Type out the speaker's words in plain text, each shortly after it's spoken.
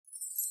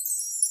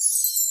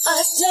A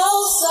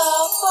dose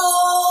of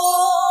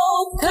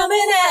hope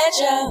coming at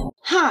you.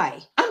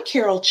 Hi, I'm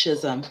Carol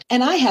Chisolm,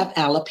 and I have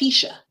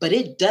alopecia, but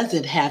it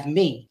doesn't have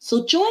me.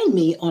 So join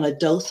me on a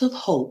dose of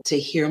hope to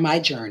hear my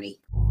journey.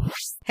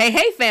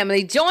 Hey,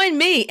 family, join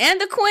me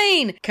and the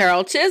Queen,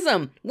 Carol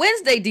Chisolm,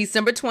 Wednesday,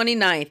 December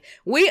 29th.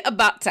 We're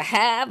about to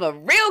have a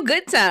real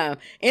good time.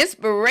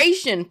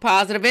 Inspiration,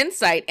 positive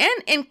insight,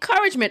 and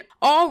encouragement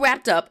all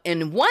wrapped up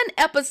in one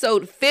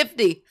episode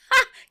 50.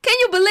 Ha! Can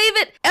you believe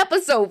it?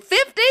 Episode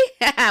 50?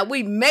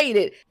 We made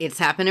it. It's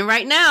happening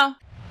right now.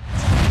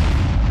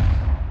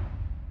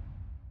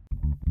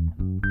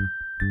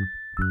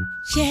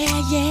 Yeah.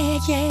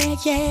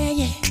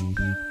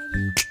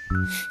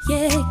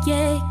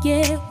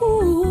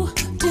 Ooh,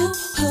 do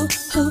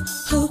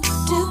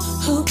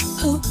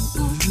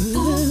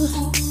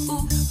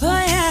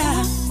oh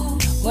yeah.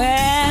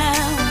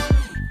 Well,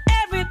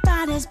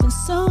 everybody's been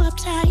so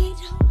uptight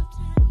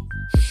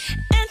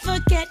and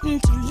forgetting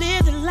to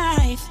live their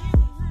life.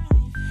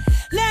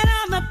 Let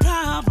all the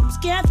problems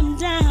get them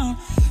down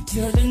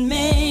till it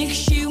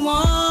makes you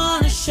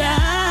wanna shout.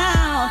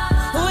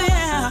 Oh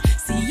yeah.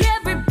 See,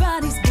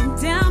 everybody's been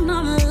down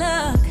on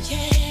luck.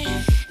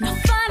 Yeah. Now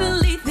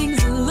finally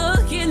things are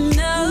looking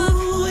up.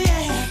 Ooh,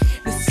 yeah.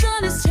 The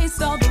sun has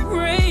chased all the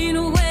rain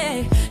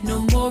away.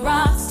 No more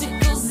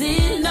obstacles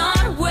in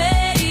our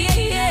way.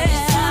 Yeah.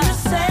 It's time to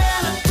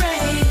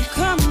celebrate.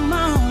 Come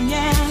on,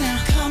 yeah.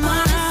 Come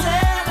on,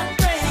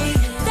 celebrate.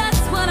 That's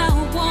what I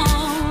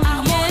want. I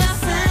wanna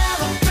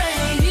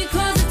celebrate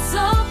because it's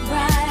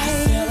alright. I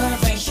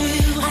celebrate you.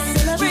 I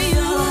celebrate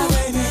you.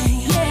 Celebrate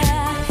me.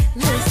 Yeah.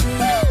 Listen,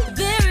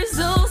 there is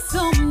oh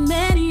so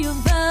many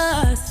of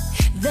us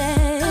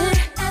that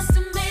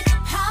underestimate the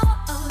power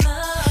of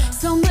love.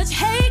 So much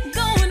hate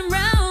going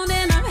around,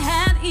 and I've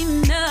had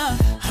enough.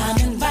 I'm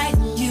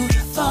inviting you to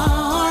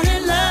fall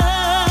in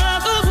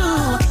love.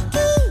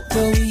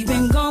 Though we've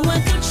been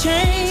going through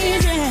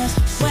changes,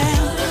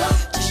 well,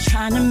 just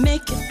trying to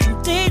make it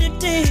from day to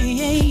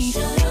day.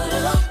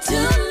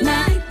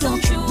 Tonight,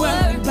 don't you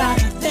worry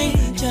about a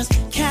thing, just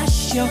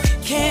cast your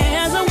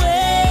cares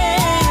away.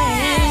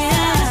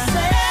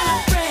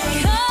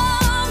 Celebrate.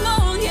 Come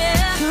on,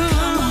 yeah.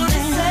 Come on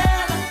and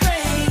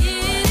celebrate.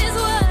 It is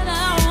what I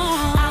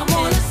want. I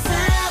wanna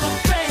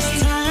celebrate.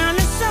 It's time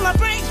to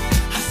celebrate.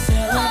 I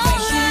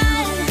celebrate you.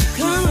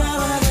 Come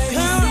on,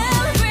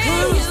 celebrate you.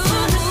 It's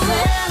time to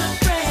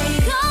celebrate.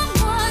 Come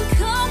on.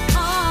 Come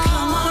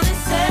on and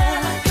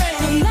celebrate.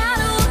 No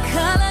matter what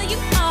color you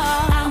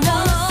are, I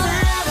wanna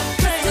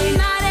celebrate.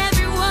 Tonight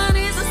everyone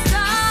is a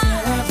star.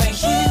 I celebrate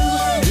you.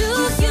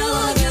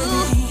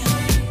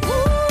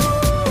 Ooh.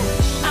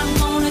 I'm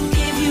gonna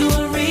give you a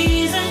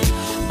reason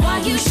why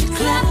you should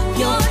clap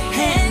your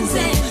hands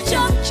and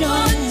jump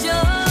joy.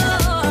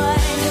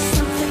 There's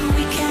something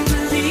we can't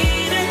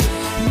believe in.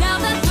 Now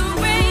that the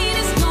rain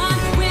is gone,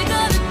 we're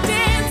gonna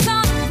dance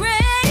on the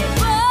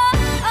rainbow.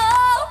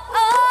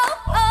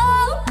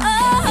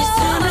 It's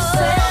time to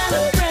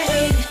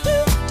celebrate.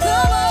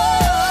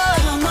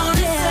 Come on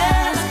and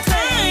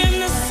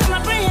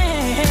celebrate.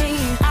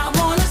 I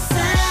wanna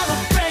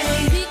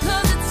celebrate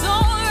because it's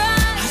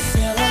alright. I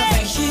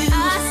celebrate you.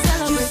 I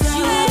celebrate you.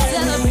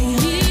 Celebrate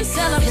me.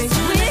 Celebrate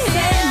with me.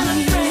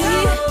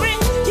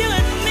 Celebrate you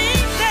and me,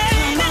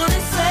 baby. Come on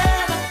and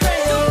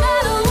celebrate. No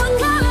matter what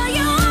color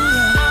you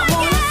are, I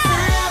wanna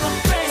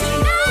celebrate.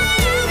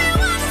 Tonight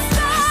everyone's a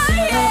star.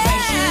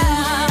 Celebrate you.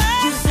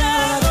 You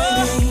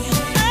celebrate me.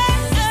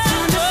 It's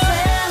time to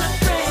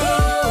celebrate.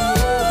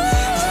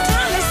 It's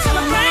time to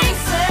celebrate.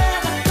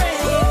 Celebrate.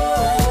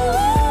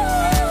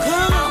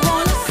 Come on, I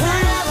wanna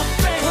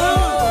celebrate.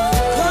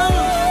 Come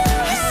on.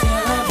 I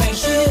celebrate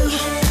you.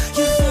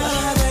 You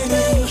celebrate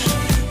me.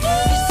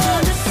 It's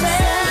time to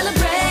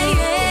celebrate.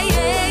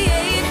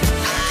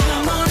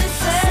 Come on and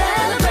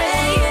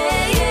celebrate.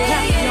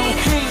 Clap your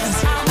hands.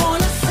 I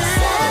wanna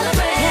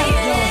celebrate.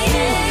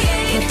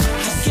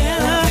 I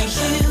celebrate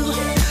you.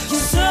 You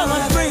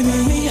celebrate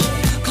me.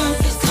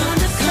 It's time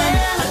to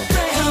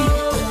celebrate.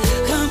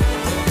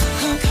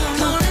 Come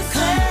on and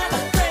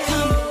celebrate.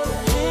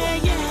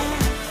 Yeah.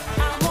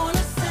 I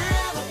wanna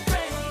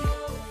celebrate.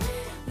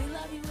 We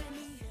love you,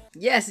 Whitney.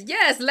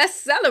 Yes, let's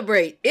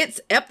celebrate. It's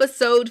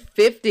episode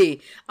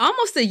 50.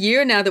 Almost a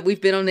year now that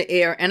we've been on the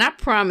air, and I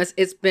promise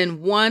it's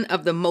been one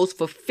of the most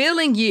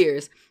fulfilling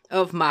years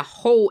of my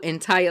whole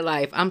entire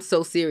life. I'm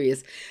so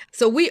serious.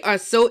 So we are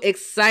so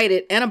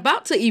excited and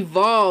about to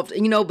evolve,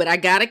 but I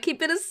gotta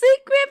keep it a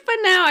secret for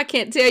now. I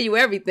can't tell you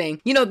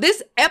everything.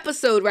 This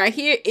episode right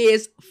here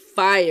is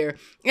fire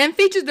and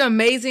features the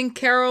amazing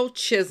Carol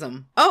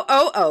Chisolm.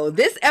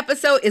 This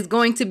episode is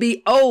going to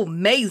be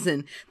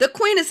amazing. The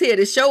Queen is here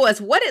to show us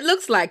what it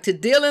looks like to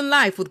deal in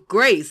life with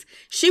grace.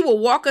 She will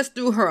walk us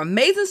through her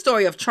amazing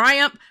story of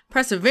triumph,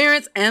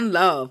 perseverance, and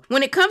love.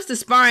 When it comes to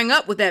sparring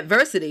up with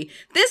adversity,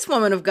 this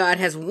woman of God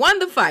has won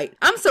the fight.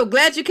 I'm so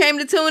glad you came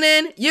to tune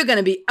in. You're going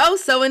to be oh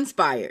so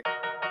inspired.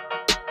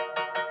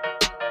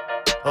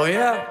 Oh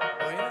yeah.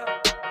 Oh yeah.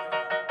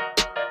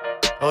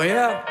 Oh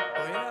yeah.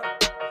 Oh yeah.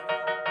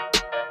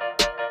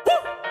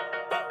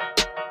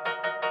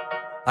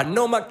 I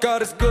know my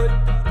God is good.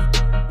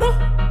 Woo.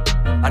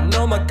 I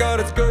know my God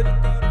is good.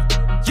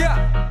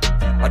 Yeah.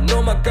 I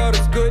know my God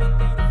is good.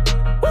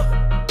 Woo.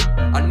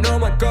 I know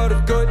my God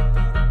is good.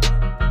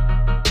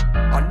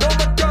 I know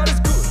my God is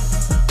good.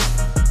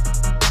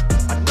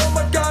 I know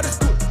my God is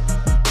good.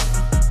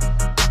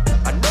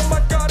 I know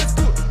my God is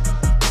good.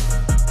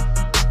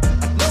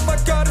 I know my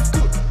God is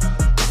good.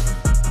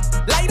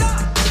 Light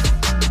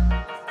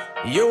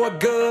up. You are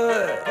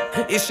good.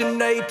 It's your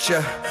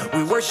nature.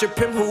 We worship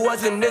him who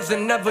was and is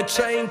and never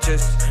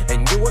changes.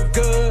 And you are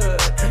good.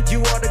 You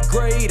are the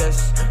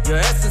greatest. Your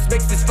essence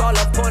makes us fall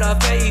upon our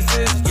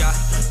faces. Yeah.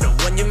 No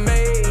one you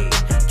made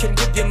can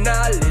give you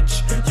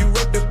knowledge. You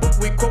wrote the book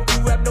we quote.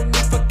 You have no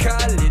need for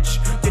college.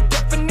 Your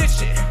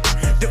definition,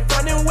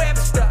 defining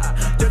Webster.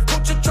 Your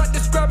culture tried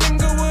describing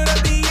good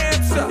without the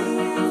answer.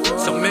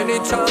 So many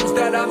times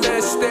that I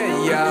messed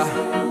it, yeah.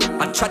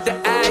 I tried to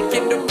act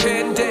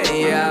independent,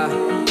 yeah.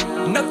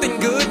 Nothing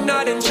good,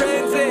 not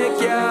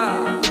intrinsic,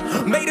 yeah.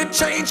 Made a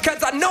change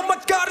cause I know my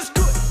God is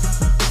good.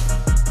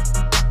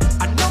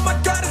 I know my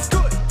God is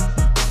good.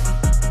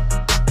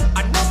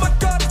 I know my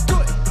God is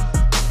good.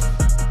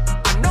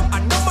 I know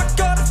my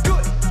God is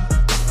good.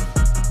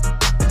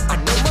 I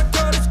know my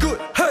God is good.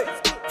 Hey,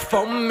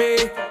 for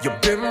me, you've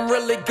been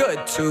really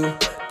good to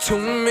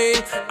me.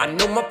 I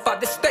know my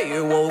Father stay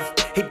woke.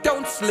 He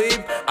don't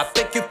sleep. I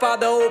thank you,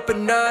 Father,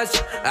 open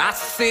eyes. I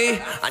see.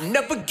 I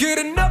never get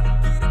enough.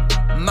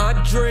 My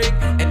drink,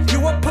 and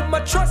you I put my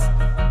trust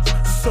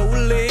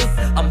solely.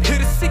 I'm here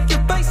to seek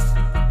your face.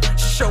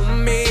 Show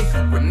me,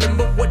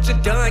 remember what you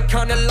done,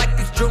 kinda like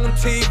this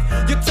Juneteenth.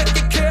 You're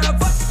taking care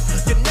of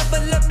us, you never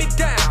let me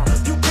down.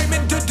 You came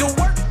and did the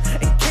work,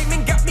 and came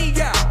and got me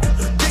out.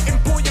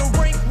 Didn't pull your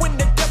rank when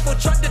the devil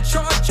tried to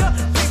charge you.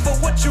 Pay for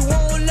what you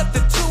own, left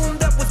the tomb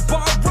that was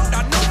borrowed.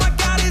 I know my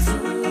God is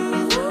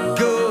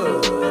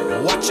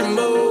good. Watch him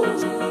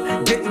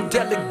move, didn't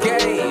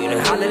delegate,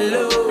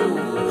 hallelujah.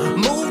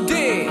 Moved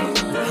in,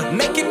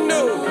 make it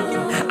new.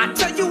 I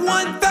tell you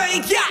one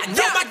thing, yeah, I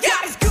know my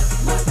God is good.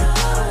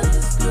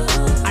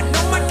 I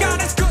know my God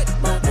is good.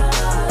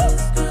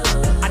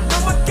 I know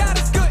my God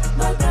is good.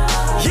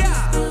 Yeah,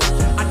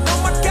 I know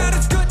my God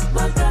is good.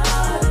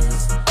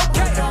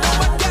 Okay, I know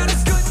my God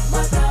is good.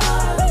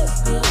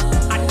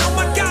 I know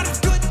my God is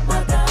good.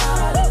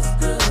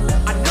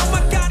 I know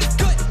my God is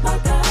good.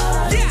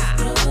 Yeah,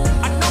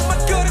 I know my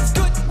God is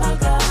good.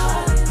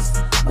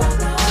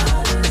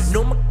 I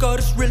know my God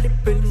has really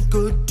been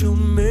good to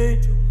me.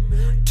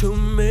 To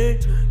me,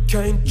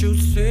 can't you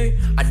see?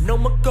 I know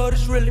my God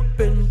has really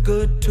been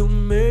good to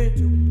me.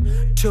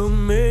 To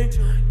me,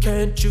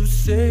 can't you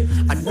see?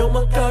 I know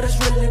my God has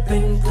really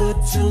been good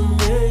to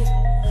me.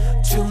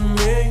 To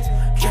me,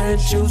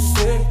 can't you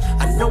see?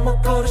 I know my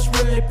God has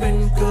really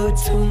been good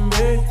to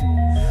me.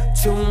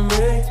 To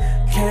me,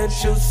 can't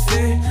you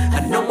see? I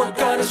know my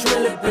God has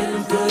really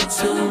been good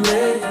to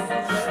me.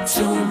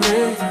 To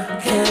me,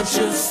 can't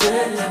you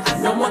see? I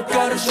know my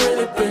God has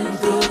really been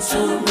good to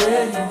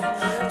me.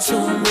 To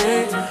me,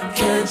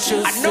 can't you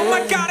see? I know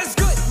my God is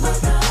good.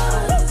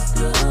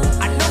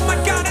 I know my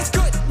God is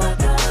good.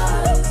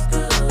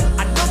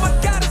 I know my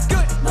God is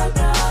good.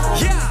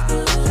 Yeah,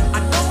 I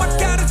know my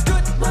God is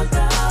good.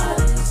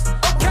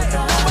 Okay,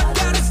 I know my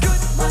God is good.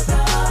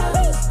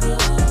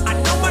 I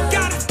know my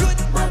God is good.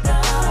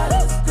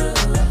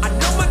 I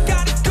know my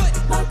God is good.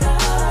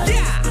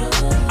 Yeah,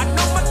 I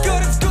know my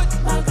God is good.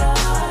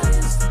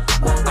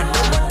 I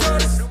know my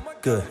God is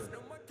good.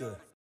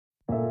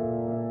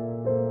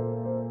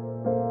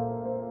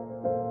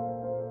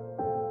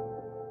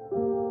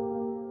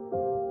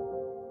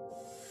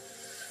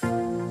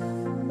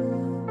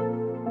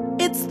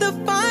 It's the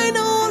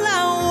final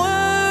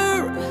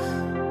hour.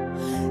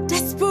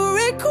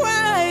 Desperate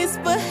cries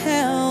for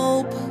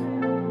help.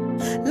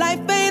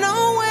 Life ain't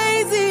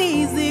always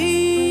easy.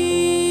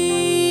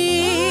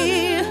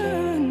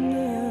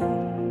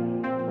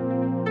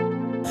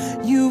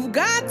 You've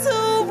got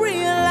to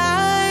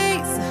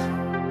realize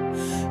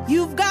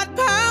you've got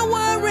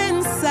power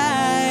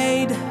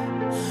inside,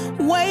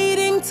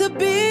 waiting to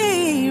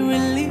be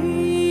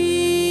released.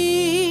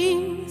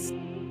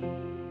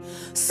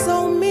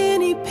 So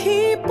many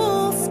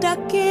people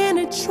stuck in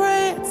a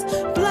trance,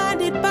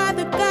 blinded by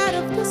the God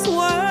of this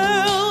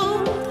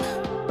world.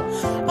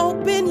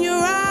 Open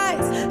your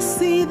eyes,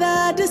 see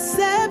the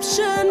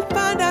deception,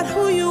 find out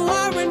who you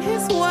are in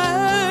his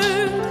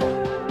word.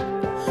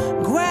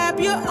 Grab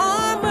your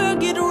armor,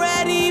 get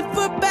ready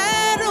for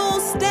battle,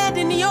 stand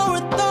in your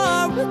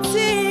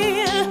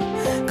authority,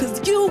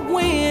 'cause you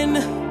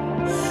win,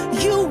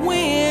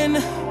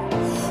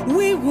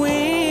 we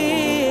win.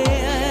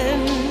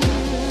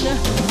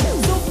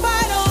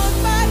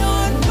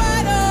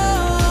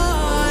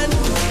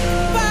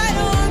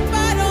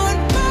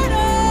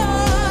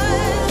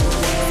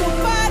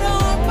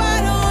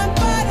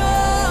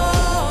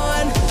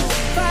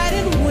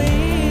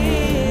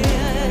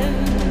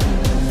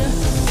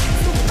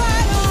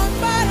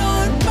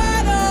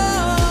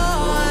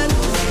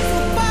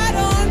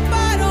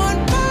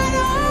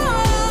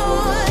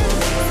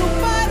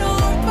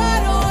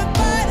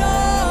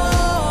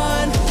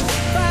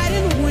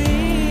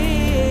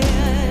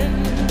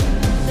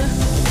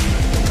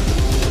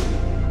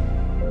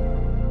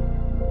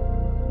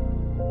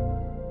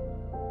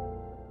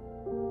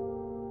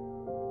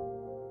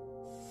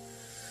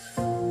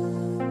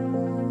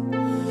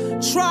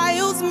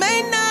 Trials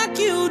may knock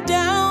you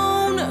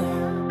down,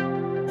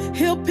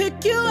 he'll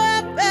pick you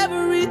up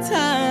every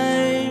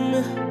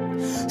time.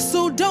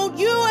 So don't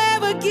you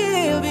ever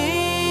give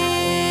in.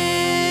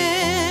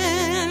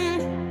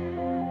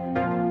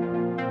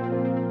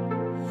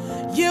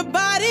 Your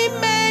body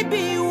may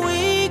be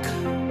weak,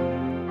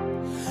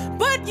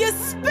 but your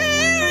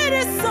spirit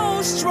is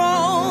so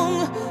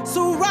strong.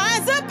 So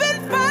rise up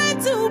and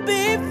fight to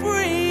be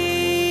free.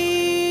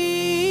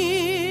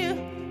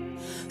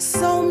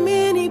 So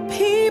many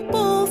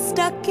people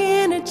stuck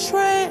in a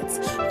trance,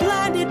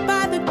 blinded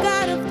by the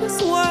God of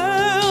this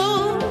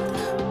world.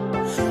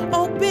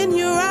 Open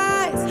your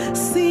eyes,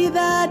 see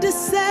the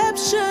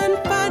deception,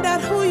 find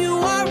out who you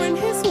are in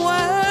his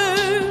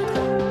word.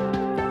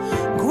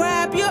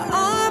 Grab your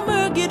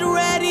armor, get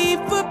ready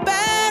for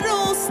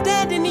battle,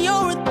 stand in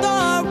your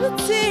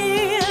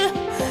authority.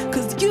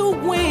 'Cause you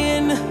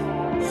win,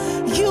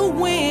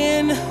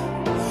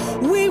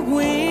 we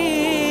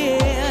win.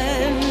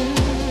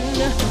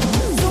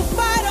 So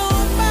fight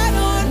on, fight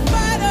on,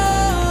 fight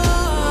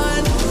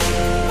on.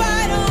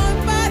 Fight on,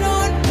 fight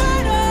on,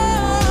 fight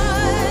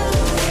on.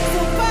 So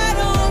fight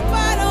on,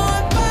 fight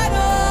on, fight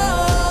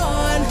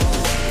on.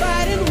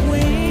 Fight and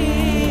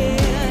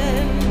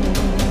win.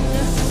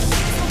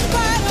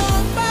 Fight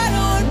on, fight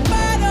on,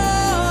 fight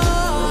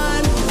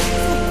on.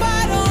 So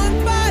fight on,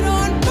 fight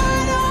on,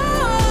 fight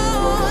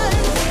on.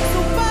 So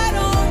fight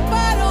on,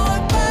 fight on,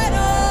 fight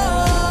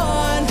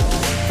on.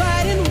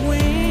 Fight and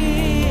win.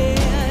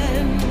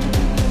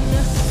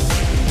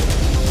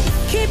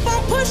 Keep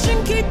on pushing,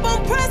 keep on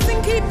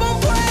pressing, keep on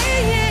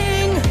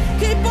praying.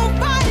 Keep on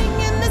fighting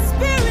in the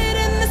spirit,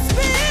 in the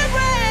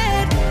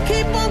spirit.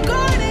 Keep on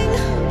guarding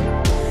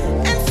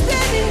and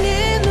standing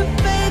in the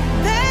faith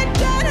that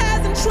God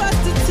has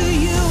entrusted to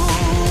you.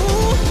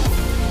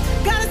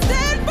 Gotta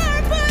stand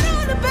firm, put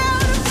on the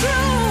belt of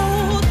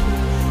truth.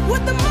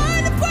 With the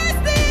mind of Christ,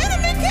 the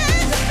enemy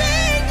can't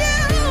defeat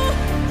you.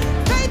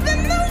 Faith in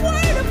the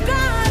word of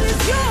God is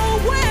your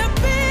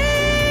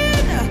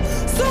weapon.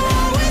 So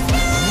always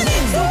be ready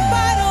to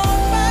fight on,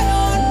 fight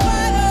on,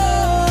 fight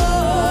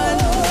on.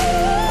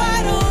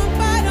 Fight on,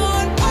 fight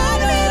on,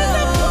 fight on.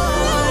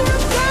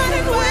 Fight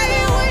and win,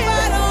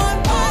 fight on,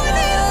 fight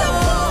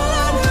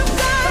on.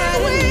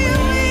 Fight and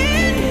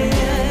win.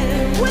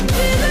 With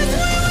Jesus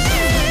we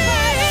win.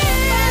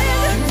 Fight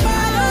on,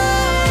 fight on.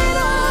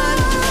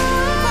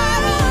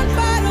 Fight on,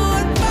 fight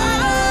on,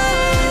 fight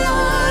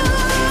on.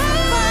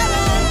 Fight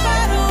on,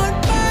 fight on,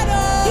 fight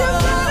on. You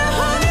gotta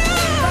hold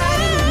on.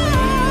 Fight and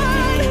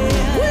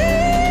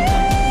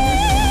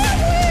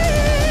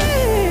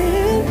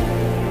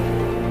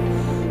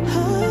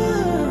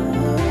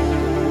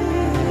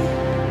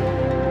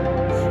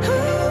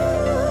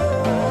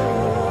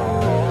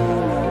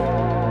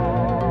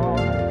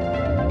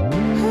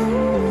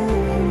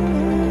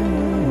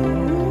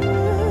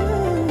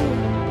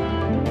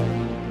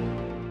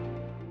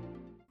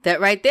That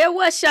right there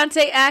was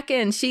Shantae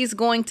Atkins. She's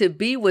going to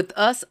be with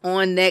us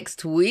on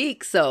next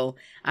week. So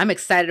I'm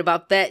excited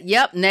about that.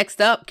 Yep.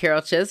 Next up,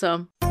 Carol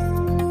Chisolm.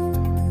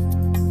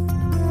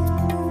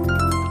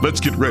 Let's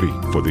get ready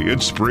for the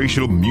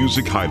inspirational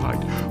music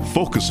highlight,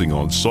 focusing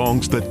on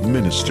songs that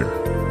minister.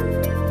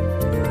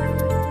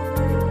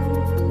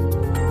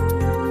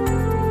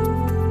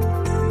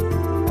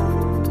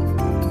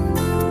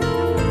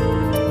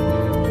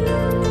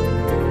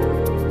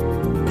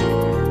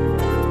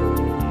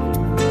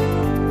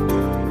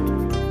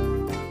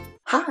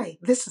 Hi,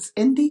 this is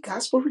indie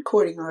gospel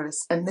recording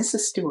artist and Mrs.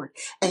 Stewart,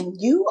 and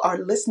you are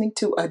listening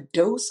to A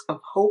Dose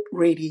of Hope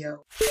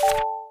Radio.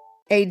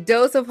 A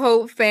Dose of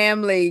Hope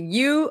family,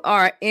 you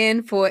are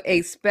in for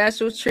a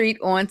special treat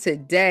on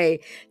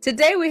today.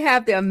 Today we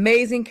have the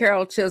amazing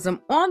Carol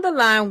Chisolm on the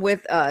line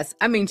with us.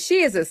 I mean,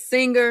 she is a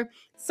singer,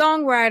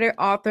 songwriter,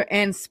 author,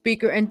 and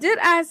speaker. And did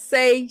I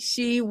say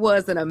she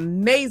was an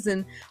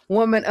amazing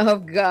woman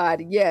of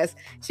God? Yes,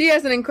 she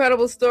has an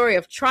incredible story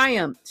of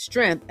triumph,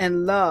 strength,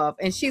 and love.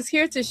 And she's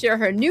here to share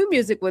her new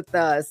music with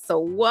us. So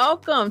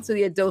welcome to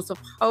the A Dose of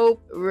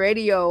Hope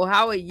Radio.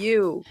 How are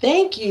you?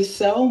 Thank you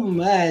so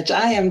much.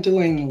 I am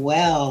doing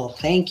well.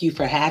 Thank you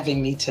for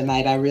having me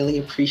tonight. I really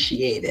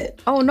appreciate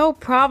it. Oh, no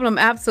problem.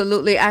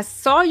 Absolutely. I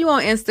saw you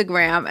on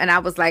Instagram and I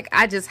was like,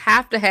 I just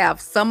have to have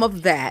some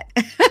of that.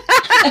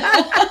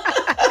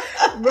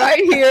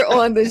 Right here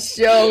on the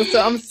show.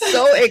 So I'm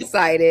so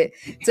excited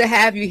to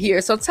have you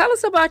here. So tell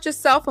us about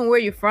yourself and where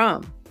you're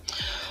from.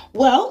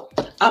 Well,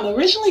 I'm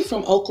originally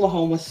from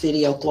Oklahoma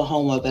City,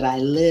 Oklahoma, but I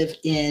live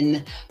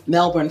in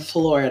Melbourne,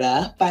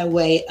 Florida by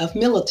way of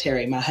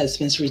military. My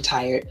husband's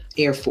retired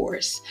Air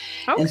Force.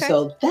 Okay. And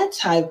so that's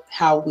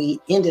how we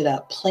ended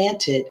up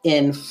planted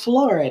in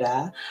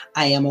Florida.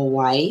 I am a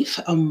wife,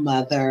 a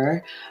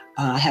mother.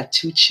 I have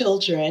 2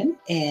 children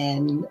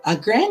and a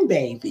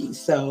grandbaby.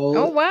 So,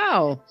 oh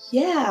wow,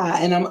 yeah,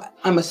 and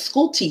I'm a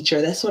school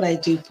teacher. That's what I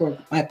do for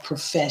my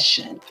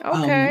profession.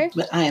 Okay,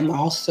 but I am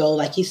also,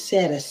 like you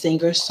said, a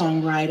singer,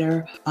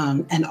 songwriter,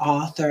 an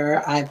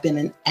author. I've been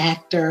an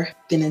actor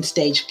been in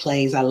stage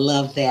plays. I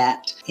love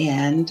that.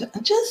 And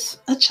just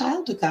a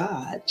child of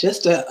God,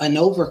 just an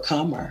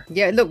overcomer.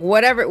 Yeah, look,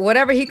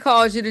 whatever he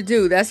calls you to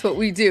do, that's what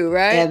we do,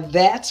 right? And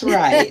that's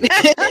right.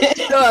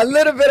 So a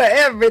little bit of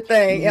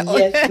everything.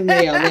 Yes,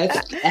 ma'am.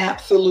 That's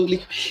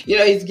absolutely,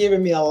 he's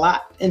given me a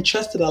lot,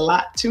 entrusted a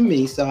lot to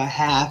me, so I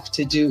have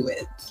to do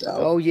it. So.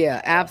 Oh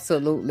yeah,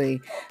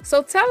 absolutely.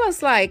 So tell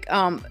us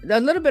a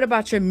little bit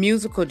about your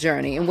musical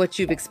journey and what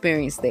you've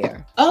experienced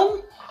there.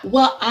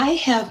 Well, I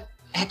have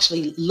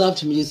actually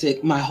loved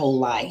music my whole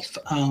life.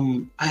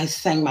 I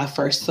sang my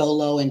first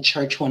solo in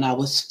church when I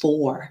was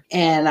 4.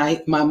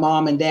 And my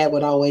mom and dad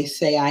would always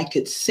say I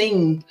could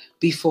sing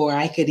before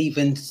I could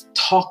even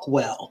talk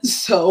well.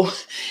 So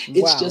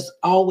it's just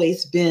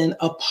always been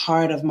a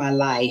part of my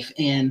life,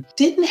 and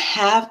didn't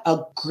have a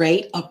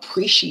great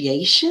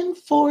appreciation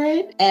for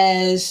it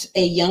as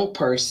a young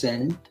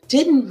person.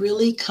 Didn't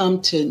really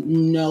come to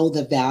know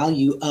the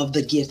value of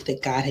the gift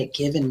that God had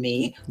given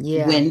me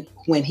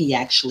when he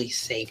actually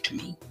saved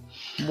me.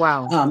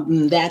 Wow.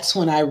 That's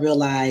when I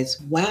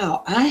realized,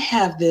 wow, I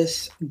have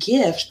this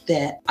gift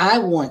that I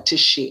want to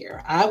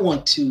share. I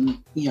want to,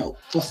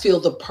 fulfill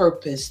the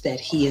purpose that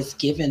he has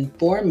given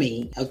for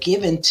me, or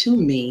given to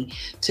me,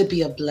 to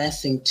be a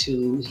blessing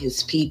to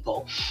his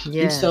people.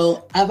 Yes. And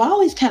so I've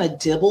always kind of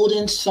dabbled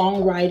in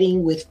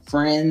songwriting with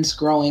friends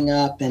growing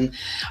up, and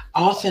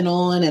off and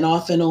on and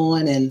off and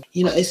on. And,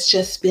 it's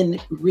just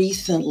been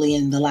recently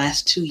in the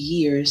last 2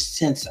 years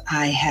since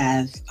I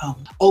have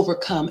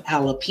overcome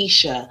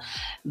alopecia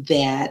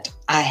that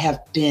I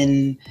have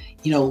been,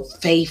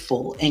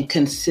 faithful and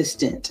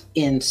consistent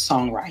in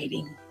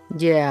songwriting.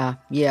 Yeah.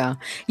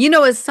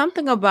 It's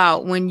something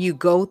about when you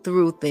go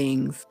through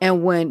things,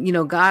 and when,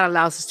 God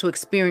allows us to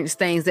experience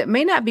things that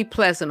may not be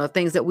pleasant, or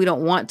things that we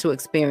don't want to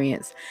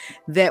experience,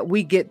 that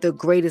we get the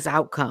greatest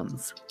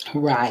outcomes.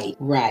 Right.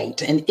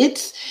 And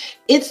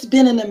it's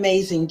been an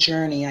amazing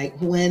journey.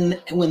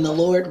 When the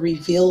Lord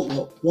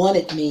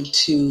wanted me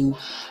to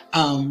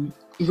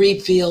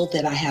reveal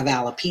that I have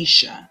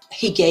alopecia,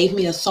 he gave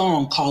me a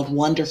song called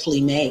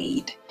Wonderfully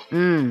Made.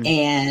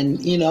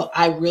 And,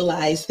 I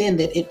realized then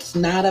that it's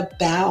not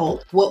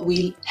about what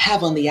we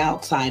have on the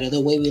outside or the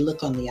way we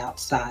look on the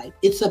outside.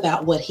 It's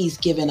about what he's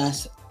given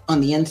us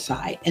on the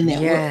inside, and that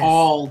we're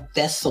all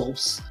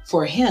vessels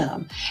for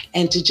him,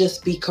 and to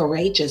just be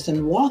courageous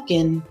and walk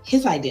in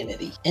his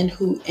identity,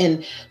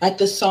 and like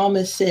the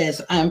psalmist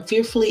says, I'm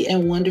fearfully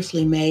and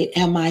wonderfully made,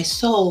 and my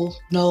soul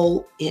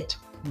know it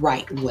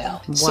right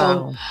well. Wow.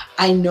 So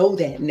I know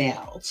that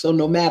now. So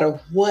no matter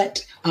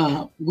what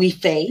we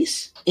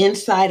face,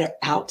 inside or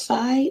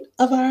outside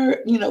of our,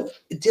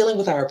 dealing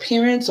with our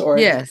appearance or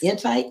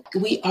inside,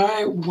 we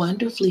are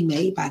wonderfully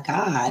made by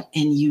God,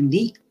 and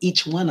unique,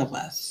 each one of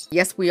us.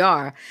 Yes, we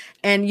are.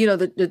 And,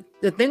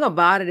 the thing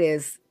about it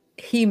is,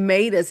 he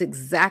made us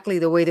exactly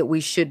the way that we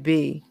should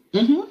be.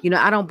 Mm-hmm.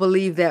 I don't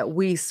believe that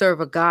we serve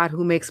a God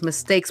who makes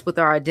mistakes with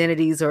our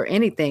identities or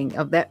anything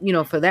of that,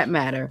 for that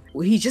matter.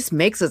 He just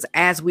makes us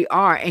as we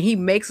are, and he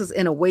makes us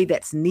in a way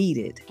that's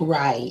needed.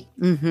 Right.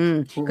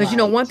 Mm-hmm. Because,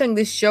 one thing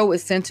this show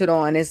is centered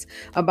on is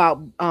about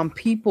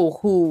people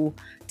who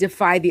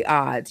defy the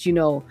odds.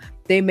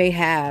 They may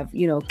have,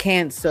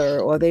 cancer,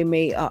 or they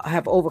may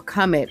have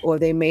overcome it, or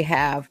they may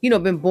have,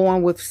 been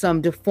born with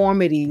some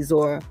deformities,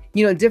 or,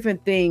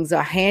 different things,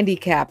 are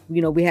handicapped.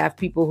 We have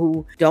people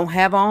who don't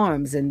have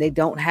arms, and they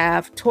don't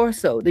have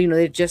torso.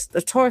 They're just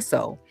a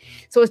torso.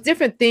 So it's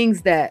different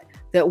things that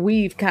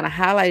we've kind of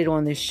highlighted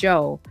on this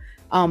show.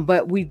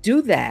 But we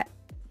do that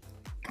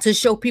to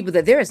show people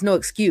that there is no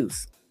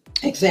excuse.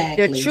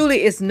 Exactly. There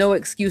truly is no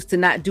excuse to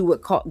not do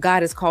what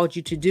God has called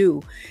you to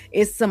do.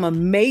 It's some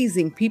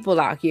amazing people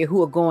out here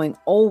who are going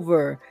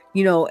over,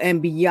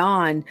 and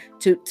beyond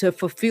to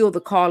fulfill the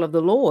call of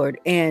the Lord.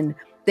 And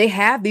they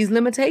have these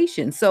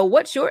limitations. So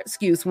what's your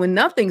excuse when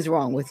nothing's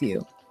wrong with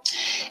you?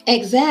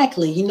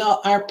 Exactly.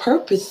 Our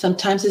purpose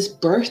sometimes is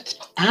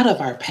birthed out of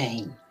our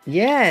pain.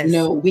 Yes.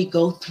 We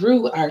go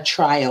through our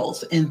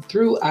trials and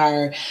through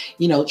our,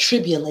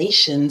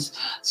 tribulations,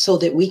 so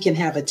that we can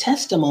have a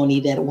testimony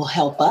that will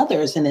help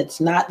others. And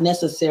it's not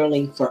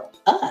necessarily for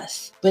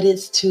us, but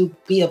it's to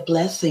be a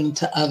blessing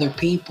to other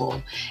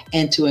people,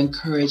 and to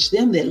encourage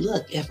them that,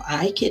 look, if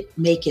I could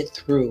make it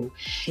through,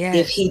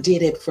 if he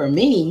did it for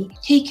me,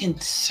 he can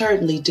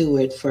certainly do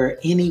it for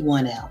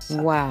anyone else.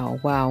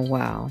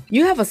 Wow.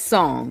 You have a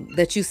song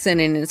that you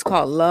sent in, and it's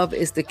called Love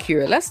is the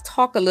Cure. Let's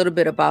talk a little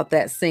bit about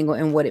that single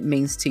and what it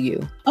means to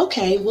you.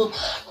 Okay, well,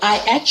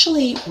 I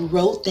actually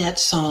wrote that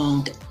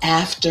song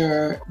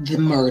after the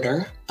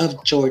murder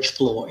of George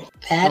Floyd.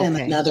 That and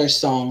another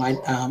song,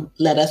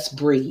 Let Us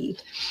Breathe.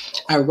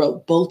 I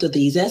wrote both of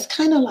these. That's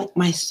kind of like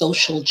my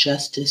social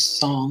justice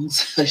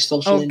songs, or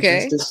social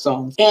injustice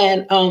songs.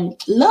 And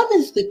Love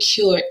is the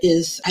Cure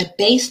I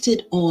based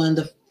it on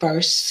the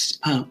First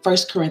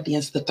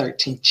Corinthians, the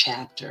 13th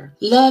chapter.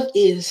 Love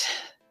is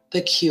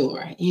the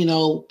cure. You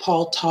know,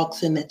 Paul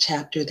talks in the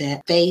chapter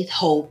that faith,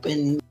 hope,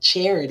 and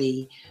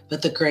charity,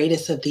 but the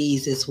greatest of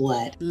these is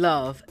what?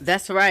 Love.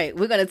 That's right.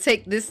 We're going to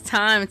take this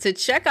time to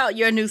check out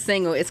your new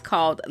single. It's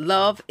called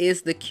Love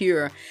is the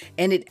Cure,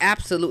 and it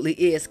absolutely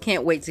is.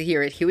 Can't wait to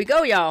hear it. Here we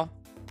go, y'all.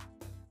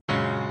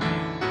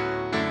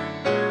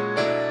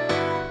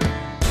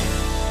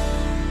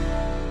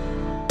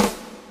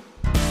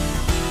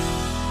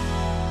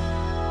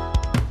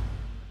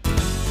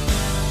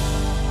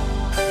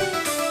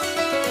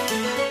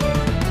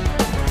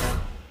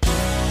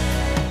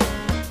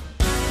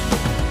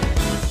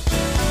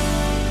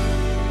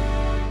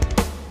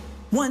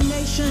 One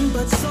nation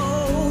but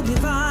so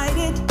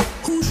divided.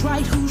 Who's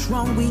right, who's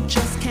wrong, we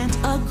just can't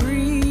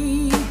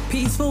agree.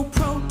 Peaceful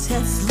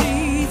protest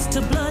leads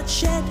to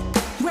bloodshed.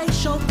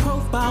 Racial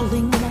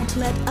profiling won't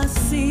let us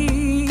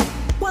see.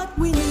 What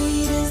we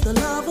need is the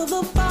love of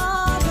the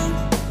Father,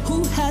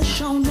 who has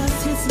shown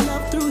us his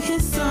love through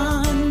his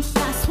Son.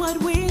 That's what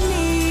we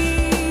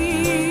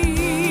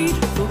need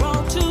for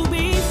all to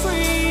be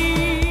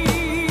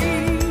free.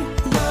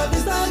 Love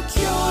is the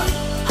cure,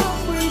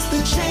 hope brings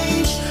the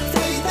change.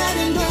 That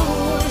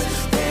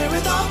endures,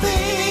 beareth all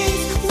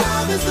things.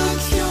 Love is the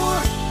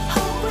cure,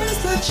 hope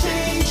brings the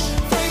change.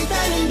 Faith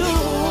that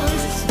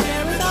endures,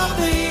 beareth all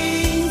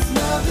things.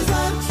 Love is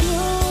the cure.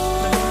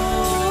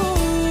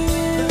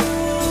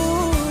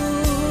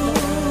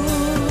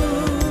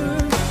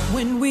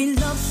 When we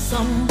love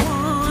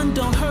someone,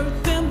 don't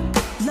hurt them.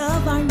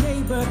 Love our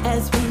neighbor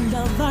as we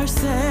love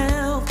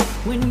ourselves.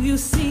 When you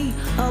see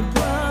a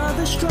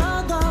brother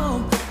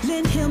struggle,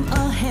 lend him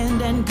a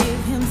hand and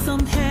give him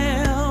some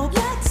help.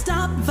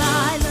 Stop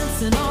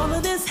violence and all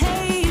of this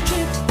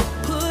hatred.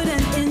 Put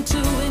an end to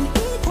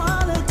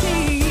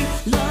inequality.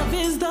 Love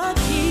is the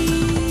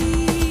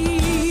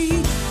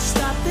key.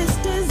 Stop this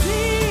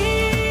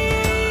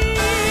disease.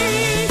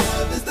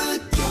 Love is the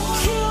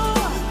cure.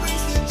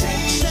 Brings the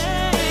change.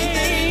 Faith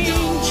that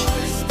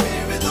endures.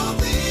 Beareth all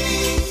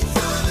things.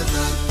 Love is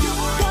the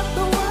cure. What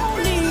the world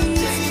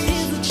needs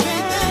is a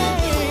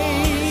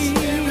change.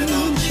 Beareth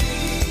all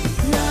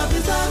things. Love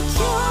is the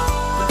cure.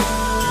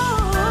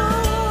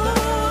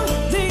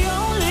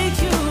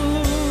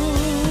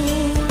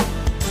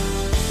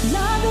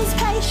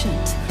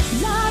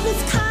 Love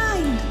is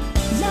kind.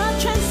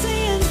 Love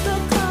transcends the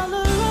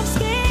color of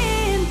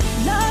skin.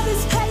 Love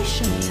is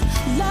patient.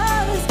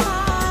 Love is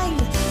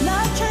kind.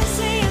 Love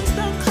transcends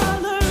the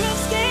color of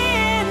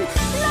skin.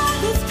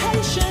 Love is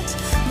patient.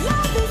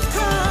 Love is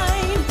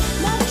kind.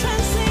 Love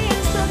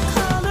transcends the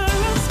color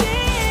of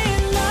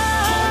skin.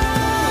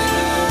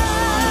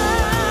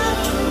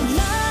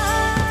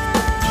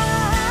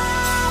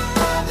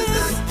 Love is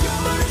the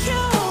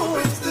cure.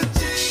 Brings the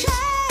change.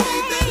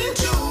 Faith that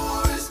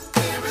endures.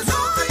 There is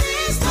all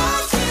things love is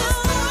the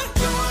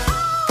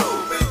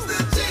cure. Brings the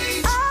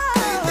change.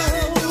 Faith that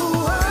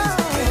endures.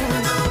 There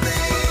is all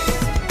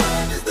things.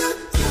 Love is the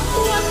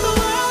cure. What the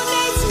world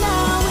needs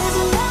now is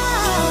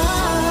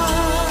love.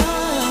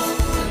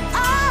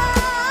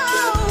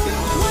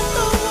 What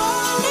the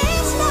world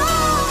needs now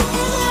is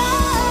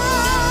love.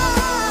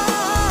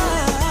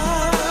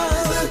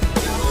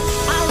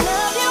 I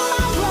love you,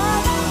 my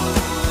brother.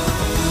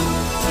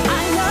 I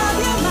love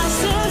you, my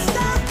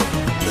sister.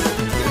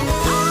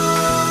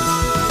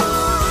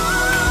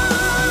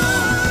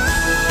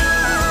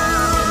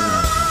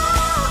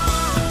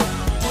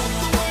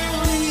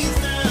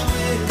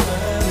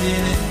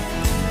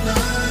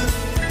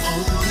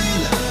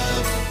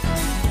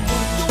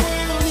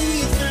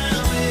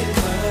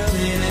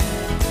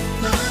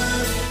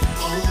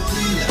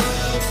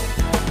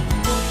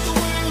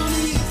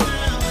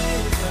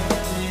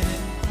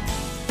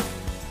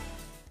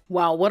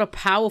 Wow, what a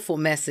powerful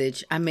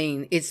message. I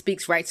mean, it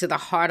speaks right to the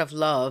heart of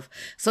love.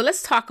 So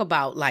let's talk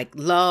about like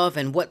love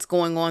and what's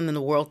going on in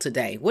the world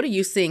today. What are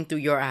you seeing through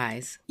your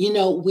eyes? You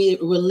know, we're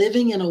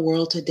living in a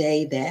world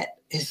today that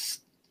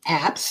is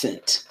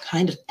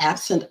kind of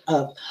absent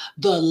of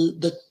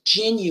the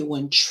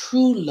genuine,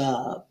 true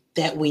love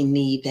that we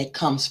need that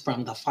comes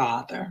from the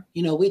Father.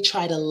 You know, we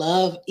try to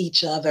love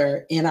each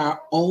other in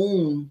our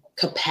own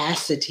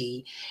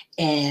capacity,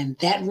 and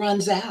that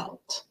runs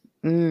out.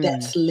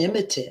 That's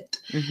limited.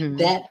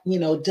 That, you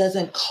know,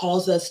 doesn't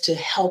cause us to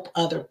help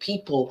other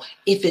people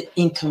if it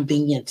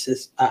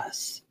inconveniences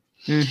us.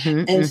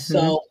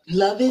 So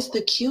love is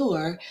the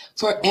cure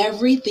for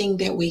everything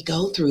that we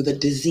go through, the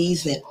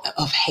disease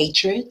of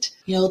hatred,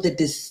 you know, the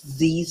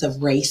disease of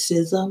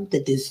racism,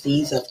 the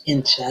disease of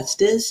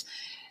injustice.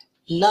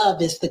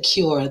 Love is the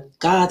cure.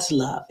 God's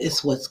love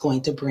is what's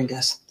going to bring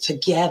us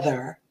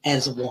together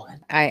as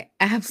one. I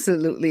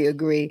absolutely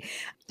agree.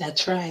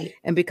 That's right.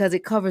 And because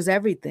it covers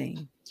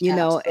everything, you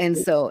know, and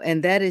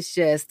that is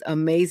just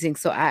amazing.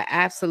 So I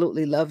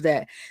absolutely love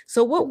that.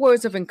 So what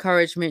words of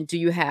encouragement do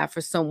you have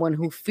for someone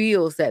who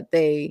feels that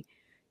they,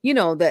 you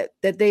know, that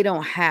they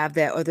don't have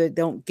that, or they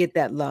don't get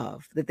that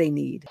love that they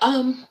need?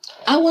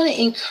 I want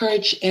to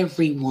encourage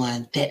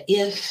everyone that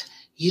if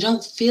you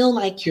don't feel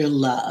like you're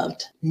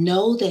loved,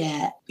 know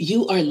that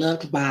you are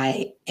loved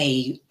by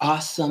an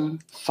awesome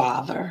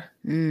Father,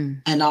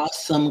 an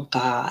awesome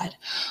God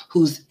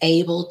who's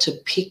able to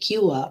pick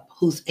you up,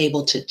 who's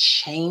able to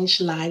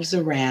change lives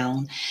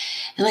around.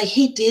 And like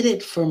he did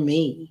it for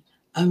me.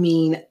 I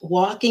mean,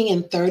 walking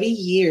in 30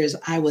 years,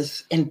 I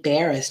was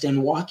embarrassed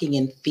and walking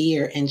in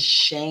fear and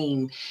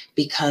shame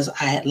because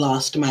I had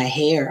lost my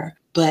hair.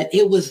 But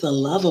it was the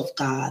love of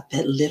God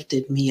that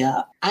lifted me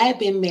up. I have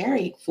been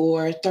married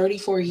for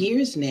 34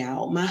 years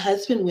now. My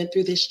husband went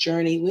through this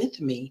journey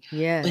with me.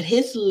 Yeah. But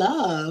his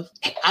love,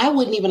 I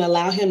wouldn't even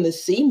allow him to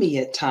see me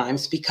at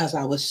times because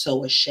I was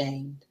so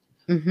ashamed.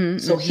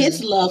 So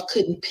his love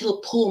couldn't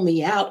pull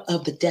me out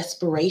of the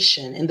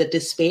desperation and the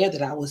despair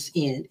that I was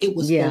in. It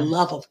was the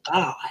love of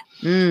God.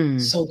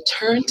 So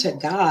turn to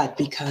God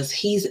because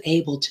he's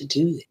able to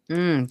do it.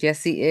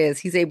 Yes, he is.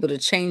 He's able to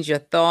change your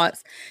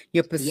thoughts,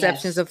 your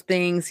perceptions of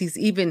things. He's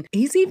even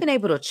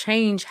able to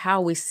change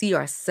how we see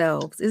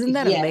ourselves. Isn't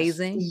that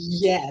amazing?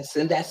 Yes.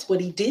 And that's what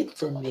he did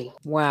for me.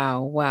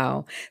 Wow.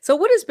 Wow. So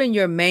what has been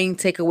your main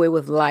takeaway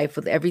with life,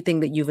 with everything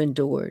that you've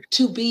endured?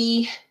 To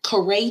be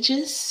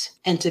courageous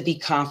and to be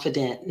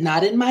confident,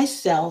 not in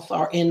myself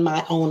or in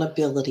my own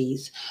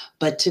abilities,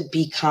 but to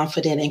be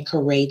confident and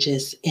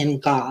courageous in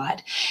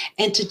God,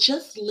 and to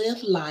just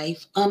live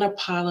life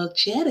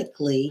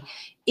unapologetically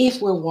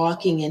if we're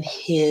walking in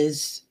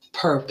his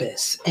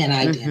purpose and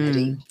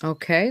identity.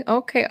 Okay.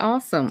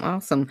 Awesome.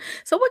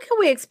 So what can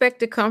we expect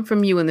to come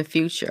from you in the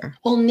future?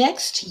 Well,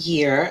 next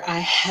year I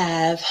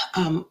have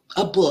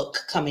a book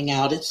coming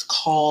out. It's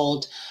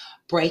called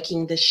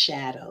Breaking the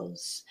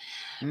Shadows.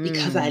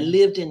 Because I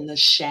lived in the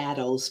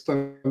shadows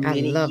for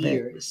many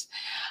years.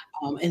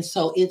 And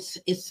so it's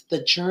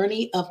the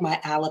journey of my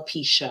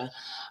alopecia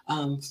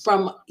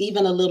from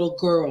even a little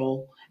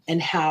girl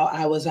and how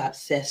I was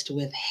obsessed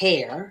with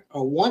hair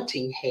or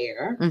wanting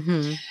hair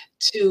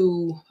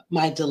to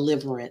my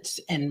deliverance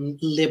and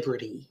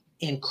liberty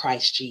in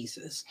Christ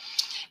Jesus.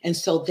 And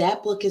so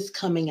that book is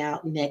coming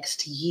out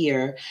next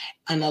year.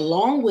 And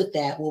along with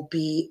that will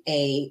be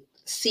a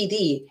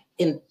CD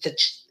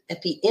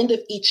at the end of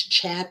each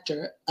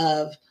chapter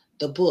of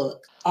the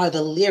book are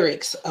the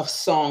lyrics of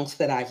songs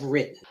that I've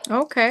written.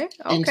 Okay.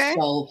 And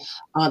so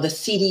the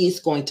CD is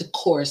going to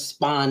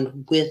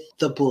correspond with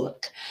the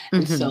book.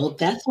 And so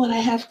that's what I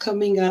have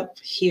coming up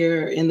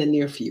here in the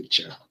near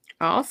future.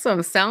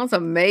 Awesome. Sounds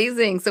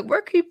amazing. So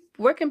where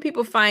can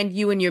people find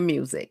you and your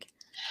music?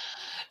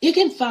 You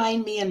can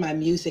find me and my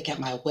music at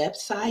my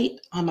website.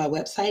 On my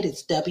website,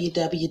 it's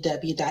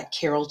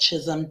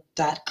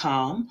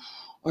www.carolchisolm.com.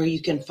 Or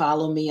you can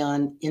follow me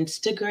on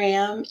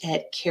Instagram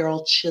at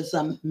Carol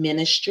Chisolm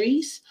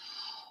Ministries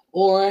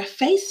or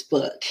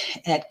Facebook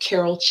at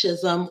Carol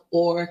Chisolm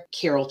or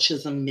Carol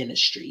Chisolm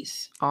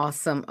Ministries.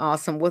 Awesome.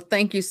 Well,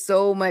 thank you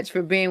so much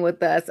for being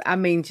with us. I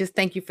mean, just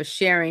thank you for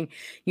sharing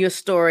your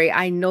story.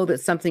 I know that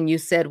something you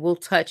said will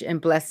touch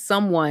and bless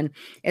someone,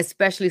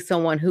 especially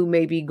someone who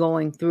may be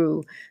going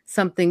through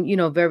something,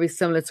 very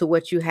similar to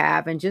what you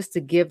have. And just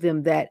to give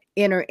them that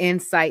inner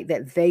insight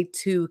that they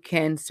too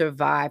can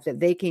survive,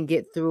 that they can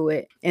get through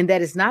it, and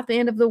that it's not the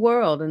end of the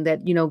world, and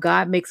that,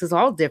 God makes us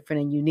all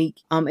different and unique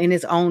in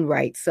his own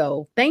right.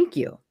 So thank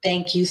you.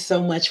 Thank you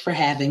so much for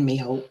having me,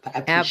 Hope. I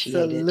appreciate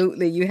it.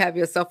 Absolutely. You have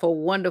yourself a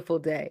wonderful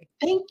day.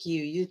 Thank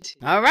you. You too.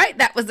 All right.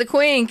 That was the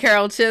Queen,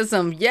 Carol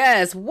Chisolm.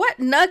 Yes. What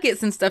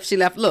nuggets and stuff she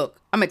left. Look,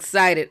 I'm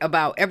excited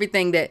about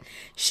everything that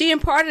she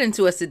imparted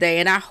into us today.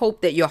 And I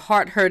hope that your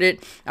heart heard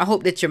it. I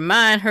hope that your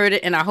mind heard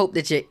it. And I hope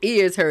that your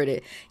ears heard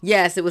it.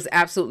 Yes, it was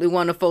absolutely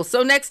wonderful.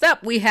 So next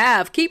up, we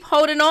have Keep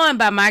Holding On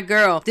by my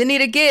girl,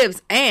 Danita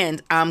Gibbs,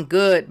 and I'm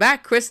Good by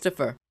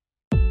Christopher.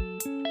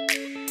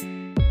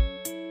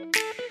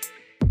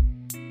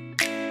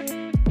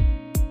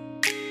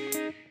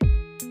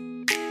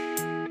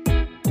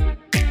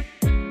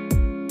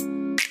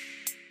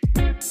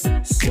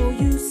 So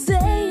you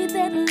say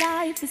that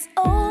life is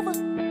over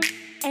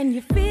and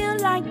you feel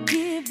like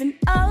giving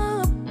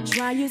up.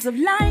 Trials of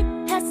life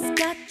has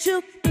got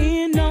you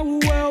in a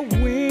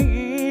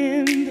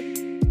whirlwind.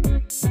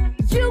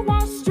 You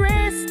are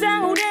stressed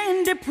out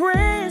and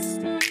depressed,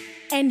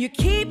 and you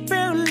keep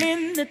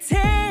failing the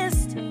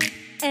test,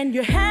 and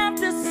you have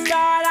to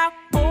start out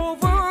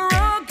over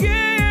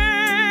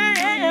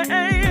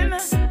again.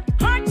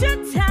 Aren't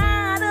you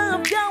tired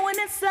of going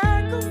in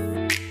circles?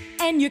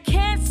 And you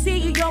can't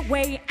see your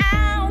way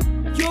out.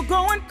 You're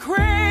going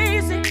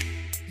crazy.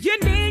 You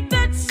need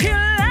to chill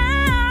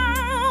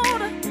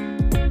out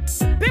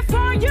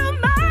before you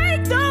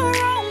make the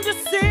wrong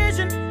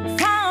decision.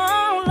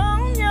 Fall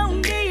on your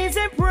knees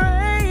and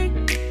pray.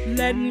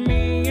 Let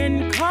me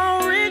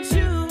encourage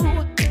you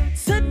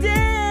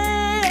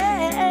today.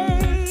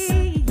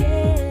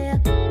 Yeah.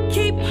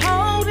 Keep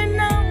holding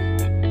on.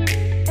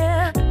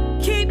 Yeah.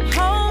 Keep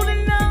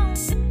holding on.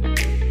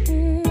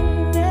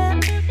 Yeah.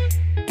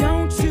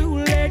 Don't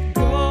you let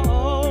go.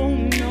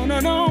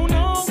 No.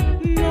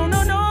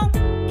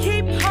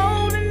 Keep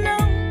holding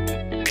on.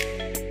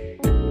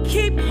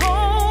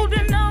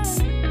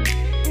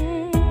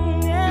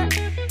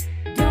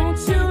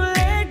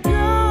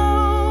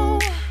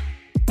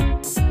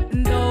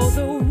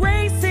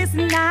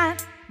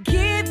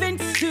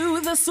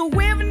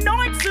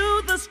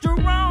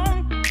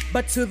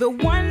 but to the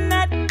one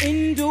that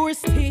endures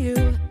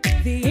till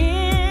the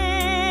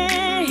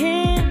end.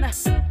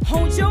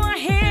 Hold your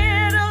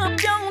head up,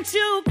 don't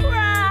you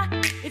cry.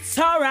 It's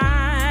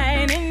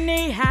alright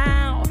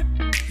anyhow.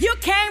 You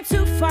came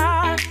too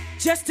far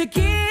just to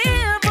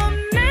give up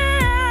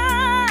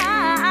now.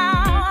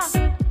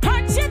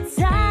 Aren't you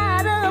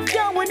tired of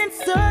going in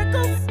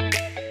circles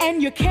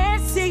and you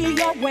can't see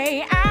your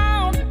way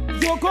out?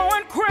 You're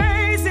going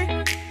crazy.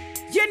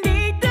 You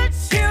need to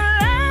chill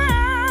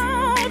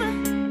out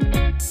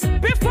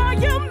before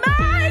you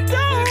make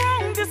the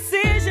wrong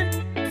decision.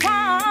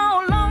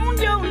 Fall on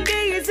your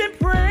knees and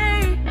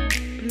pray.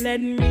 Let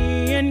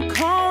me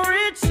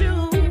encourage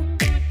you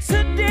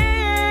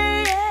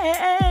today.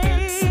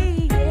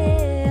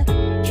 Yeah.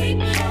 Keep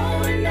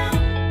holding on.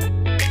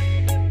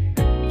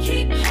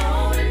 Keep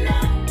holding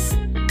on.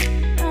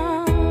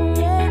 Oh,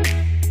 yeah.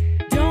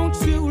 Don't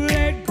you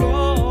let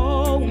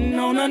go.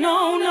 No, no,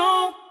 no,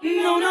 no.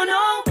 No, no,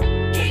 no.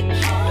 Keep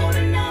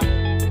holding on.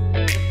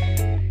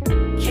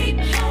 Keep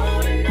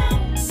holding on.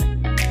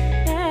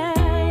 Yeah,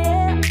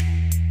 yeah.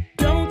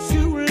 Don't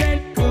you let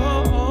go.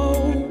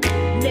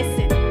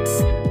 Listen,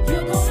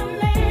 you're gonna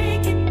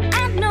make it. I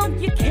know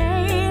you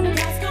can.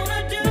 God's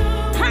gonna do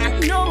it. I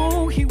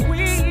know He will.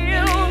 It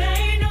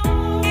ain't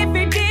over. If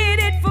He did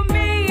it for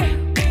me,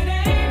 it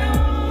ain't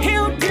over.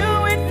 He'll do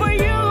it for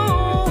you.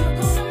 You're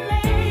gonna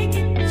make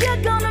it.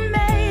 You're gonna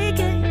make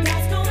it.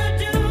 God's gonna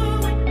do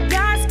it.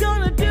 God's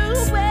gonna do it.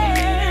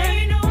 It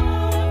ain't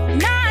over.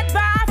 Not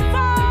by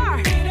far.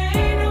 It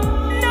ain't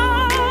over. No,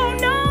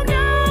 no,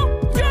 no.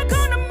 You're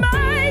gonna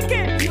make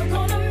it. You're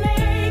gonna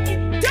make it.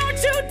 Don't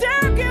you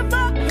dare give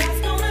up.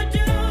 God's gonna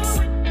do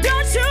it.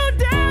 Don't you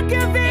dare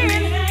give in.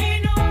 It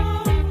ain't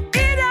over.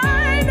 It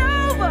ain't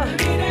over.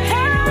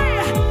 Hey,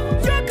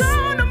 you're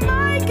gonna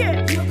make it.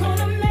 You're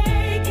gonna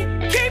make it.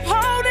 Keep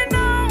holding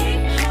on.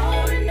 Keep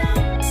holding on.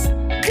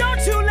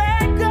 Don't you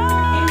let go.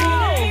 It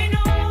ain't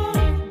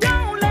over.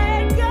 Don't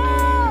let go.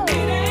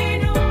 It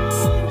ain't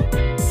over.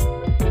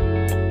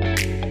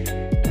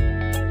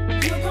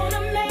 You're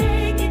gonna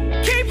make it.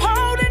 Keep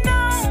holding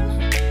on.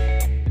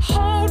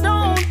 Hold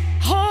on.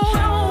 Hold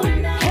on.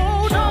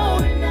 Hold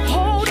on.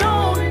 Hold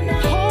on.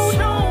 Hold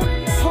on.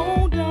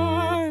 Hold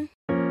on.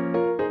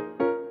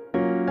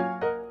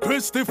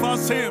 Christopher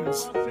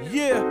Sims,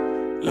 Yeah,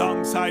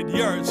 alongside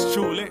yours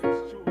truly,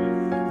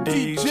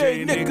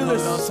 DJ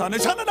Nicholas. And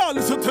it's now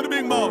listen to the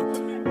big mouth.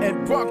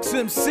 and Bronx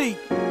MC.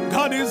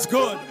 God is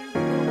good,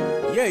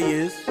 Yeah, he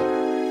is.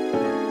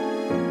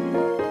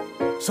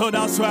 so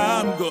that's why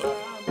I'm good.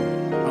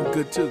 I'm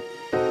good too.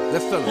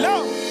 Let's go.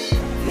 Love.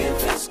 It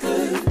feels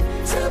good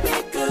to be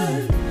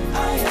good. I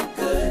am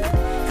good,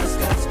 'cause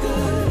God's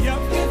good. Yep.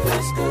 It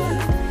feels good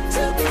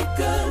to be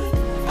good.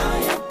 I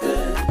am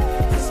good,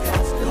 'cause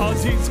God's good.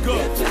 Cause He's It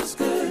good. feels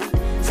good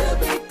to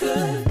be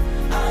good.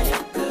 I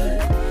am good,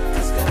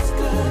 'cause God's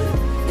good.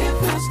 It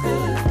feels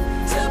good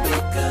to be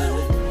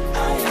good.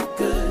 I am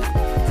good,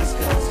 'cause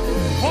God's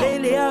good.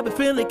 Lately I've been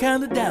feeling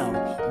kinda down,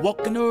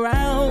 walking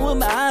around with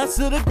my eyes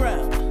to the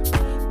ground.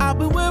 I've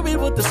been worried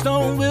what the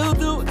storm will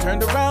do.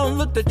 Turned around,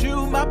 looked at you,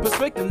 my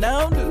perspective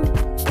now new.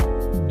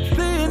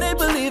 Seeing ain't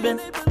believing,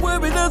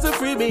 worry doesn't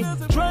free me.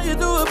 Trying to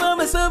do it by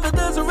myself, it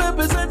doesn't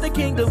represent the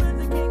kingdom.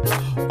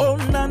 Oh,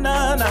 nah,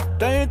 nah, nah,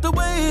 that ain't the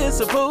way it's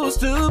supposed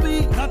to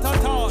be. Not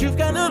at all. You've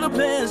got other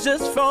plans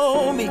just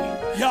for me.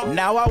 Yeah.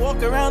 Now I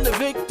walk around the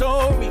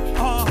victory.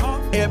 Uh-huh.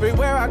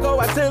 Everywhere I go,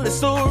 I tell a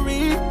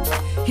story.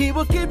 He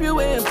will keep you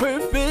in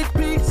perfect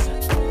peace.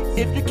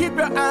 If you keep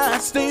your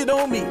eyes stayed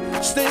on me,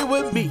 stay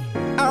with me.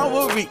 I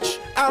will reach,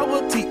 I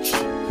will teach,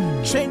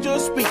 change your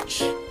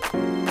speech.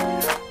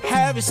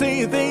 Have you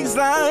seen things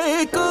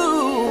like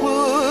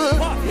good?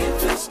 It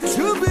feels good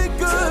To be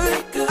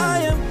good, I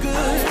am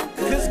good,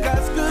 'cause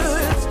God's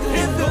good.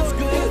 It feels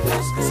good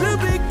to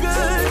be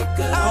good,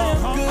 I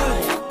am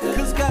good,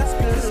 'cause God's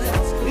good.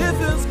 It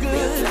feels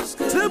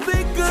good to be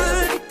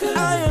good,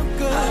 I am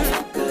good,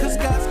 'cause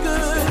God's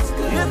good.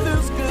 It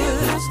feels good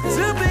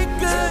to be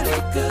good,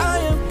 I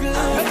am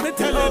good. Let me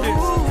tell you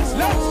this.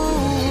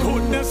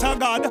 Goodness of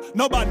God,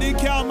 nobody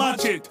can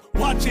match it.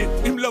 Watch it,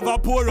 Him love a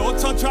pour out,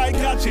 so try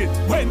catch it.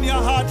 When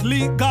your heart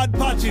leak, God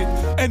patch it.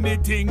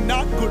 Anything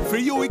not good for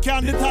you, He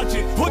can't detach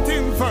it. Put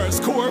Him first,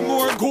 score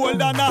more gold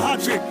than a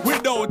hat trick.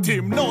 Without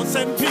Him, no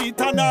St.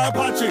 Peter nor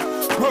Patrick.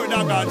 Word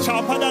of God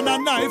sharper than a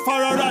knife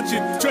or a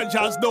ratchet.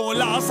 Treasures don't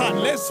last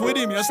unless with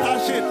Him you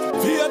stash it.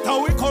 Fiat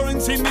how we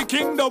currency in the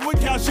kingdom, we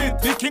cash it.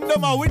 The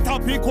kingdom how we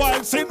topic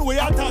while sin we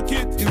attack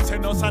it. Him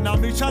send us on a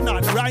mission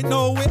and right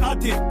now we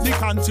at it. The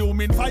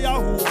consuming fire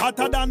who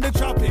hotter than the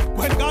traffic.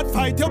 When God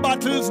fight your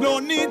battles, no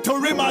need to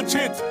rematch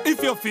it.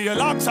 If you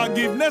feel ask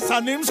forgiveness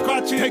and Him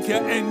scratch it, take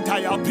your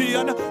entire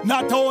pain,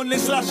 not only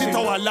slash it.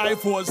 Our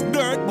life was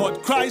dirt,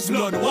 but Christ's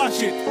blood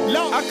wash it.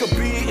 Love. I could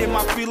be in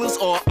my feelings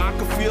or I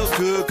could feel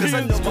good, 'cause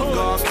I know my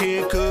God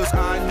can, 'cause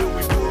I knew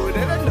He would.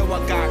 And I know I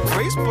got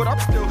grace, but I'm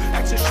still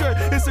acting sure.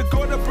 Is it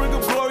gonna bring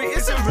Him glory?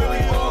 Is it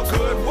really all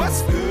good?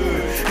 What's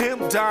good? Him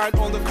dying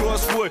on the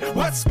crosswood.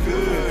 What's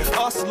good?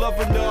 Us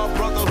loving our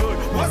brotherhood.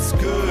 What's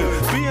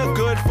good? Being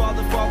good,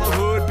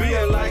 fatherhood.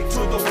 Being light to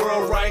the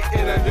world, right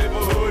in a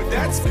neighborhood.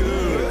 That's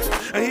good.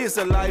 And here's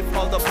the life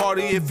of the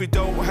party. If you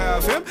don't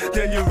have him,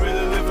 then you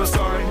really living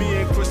sorry. Me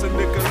and Chris and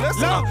Nicholas,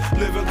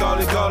 living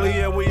golly,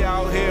 and we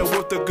out here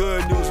with the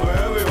good news for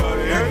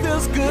everybody. It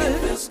feels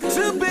good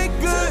to be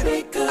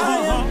good. I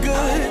am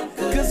good,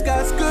 cause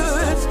God's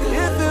good.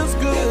 It feels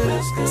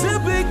good to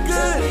be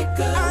good.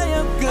 I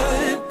am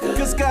good,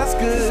 cause God's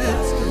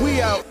good.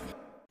 We out.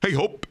 Hey,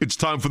 Hope, it's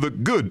time for the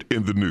good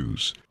in the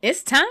news.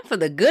 It's time for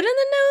the good in the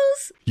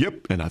news?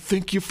 Yep, and I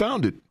think you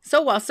found it.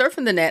 So while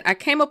surfing the net, I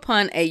came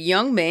upon a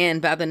young man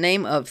by the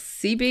name of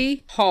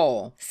C.B.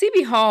 Hall.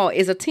 C.B. Hall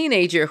is a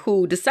teenager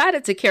who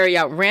decided to carry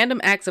out random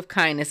acts of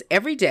kindness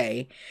every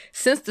day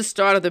since the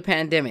start of the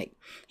pandemic.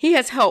 He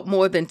has helped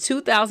more than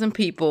 2,000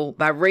 people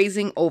by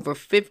raising over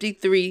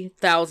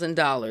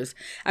 $53,000.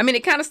 I mean,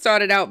 it kind of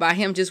started out by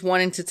him just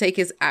wanting to take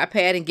his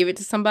iPad and give it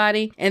to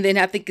somebody. And then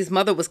I think his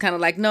mother was kind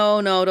of like,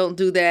 no, don't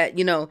do that.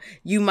 You know,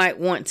 you might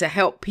want to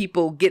help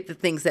people get the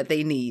things that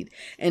they need.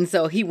 And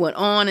so he went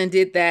on and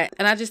did that.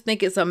 And I just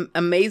think it's an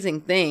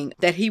amazing thing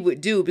that he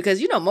would do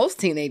because, you know, most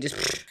teenagers,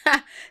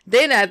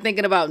 they're not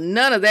thinking about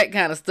none of that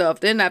kind of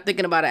stuff. They're not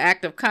thinking about an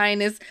act of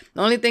kindness.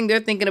 The only thing they're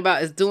thinking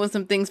about is doing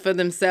some things for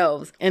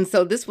themselves. And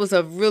so this was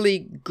a really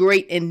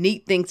great and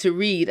neat thing to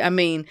read. I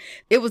mean,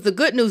 it was the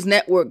Good News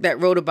Network that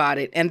wrote about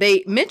it, and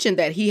they mentioned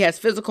that he has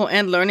physical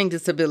and learning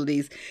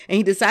disabilities, and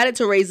he decided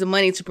to raise the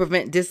money to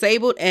prevent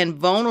disabled and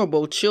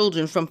vulnerable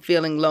children from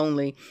feeling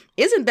lonely.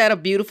 Isn't that a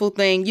beautiful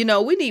thing? You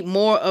know, we need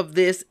more of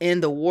this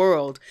in the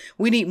world.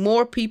 We need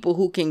more people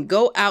who can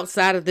go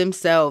outside of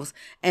themselves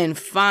and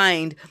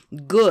find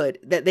good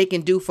that they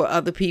can do for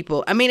other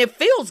people. I mean, it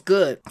feels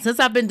good. Since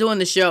I've been doing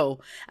the show,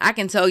 I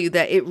can tell you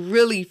that it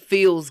really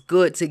feels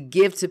good to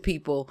give to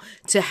people,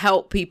 to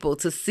help people,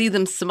 to see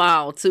them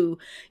smile, to,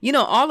 you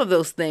know, all of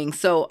those things.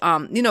 So,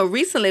 you know,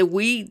 recently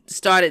we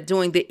started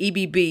doing the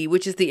EBB,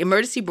 which is the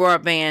Emergency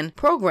Broadband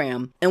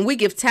Program, and we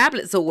give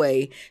tablets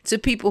away to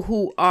people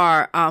who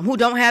are, who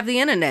don't have the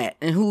internet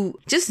and who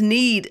just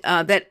need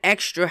that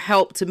extra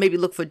help to maybe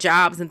look for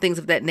jobs and things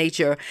of that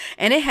nature.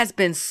 And it has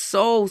been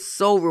so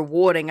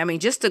rewarding. I mean,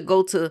 just to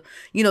go to,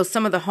 you know,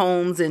 some of the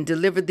homes and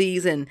deliver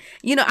these. And,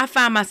 you know, I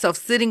find myself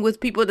sitting with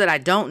people that I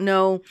don't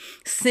know,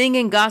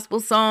 singing gospel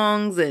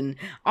songs and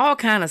all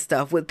kind of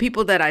stuff with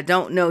people that I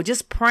don't know,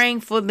 just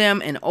praying for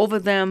them and over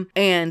them.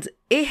 And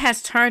it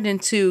has turned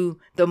into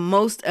the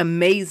most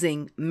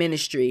amazing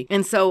ministry.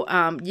 And so,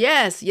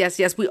 yes,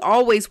 we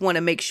always want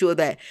to make sure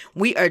that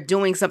we are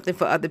doing something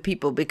for other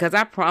people, because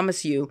I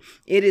promise you,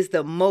 it is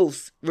the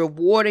most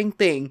rewarding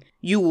thing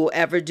you will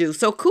ever do.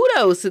 So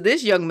kudos to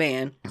this young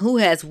man who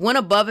has went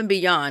above and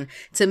beyond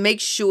to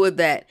make sure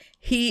that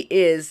he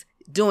is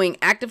doing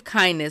act of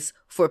kindness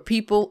for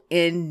people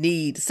in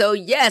need. So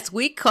yes,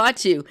 we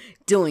caught you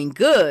doing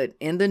good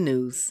in the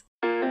news.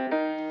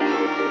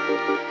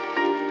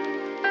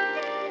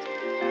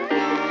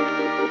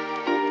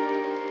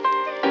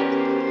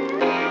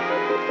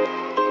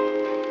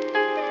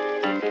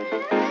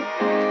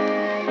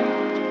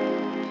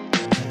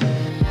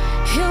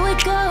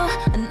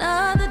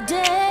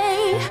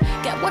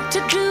 To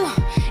do,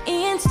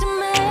 ends to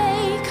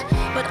make,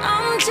 but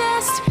I'm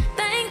just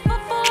thankful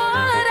for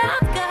what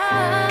I've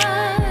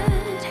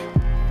got.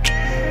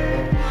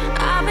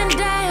 I've been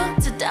down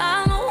to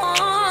dollar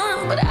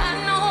one, but I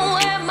know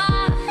where my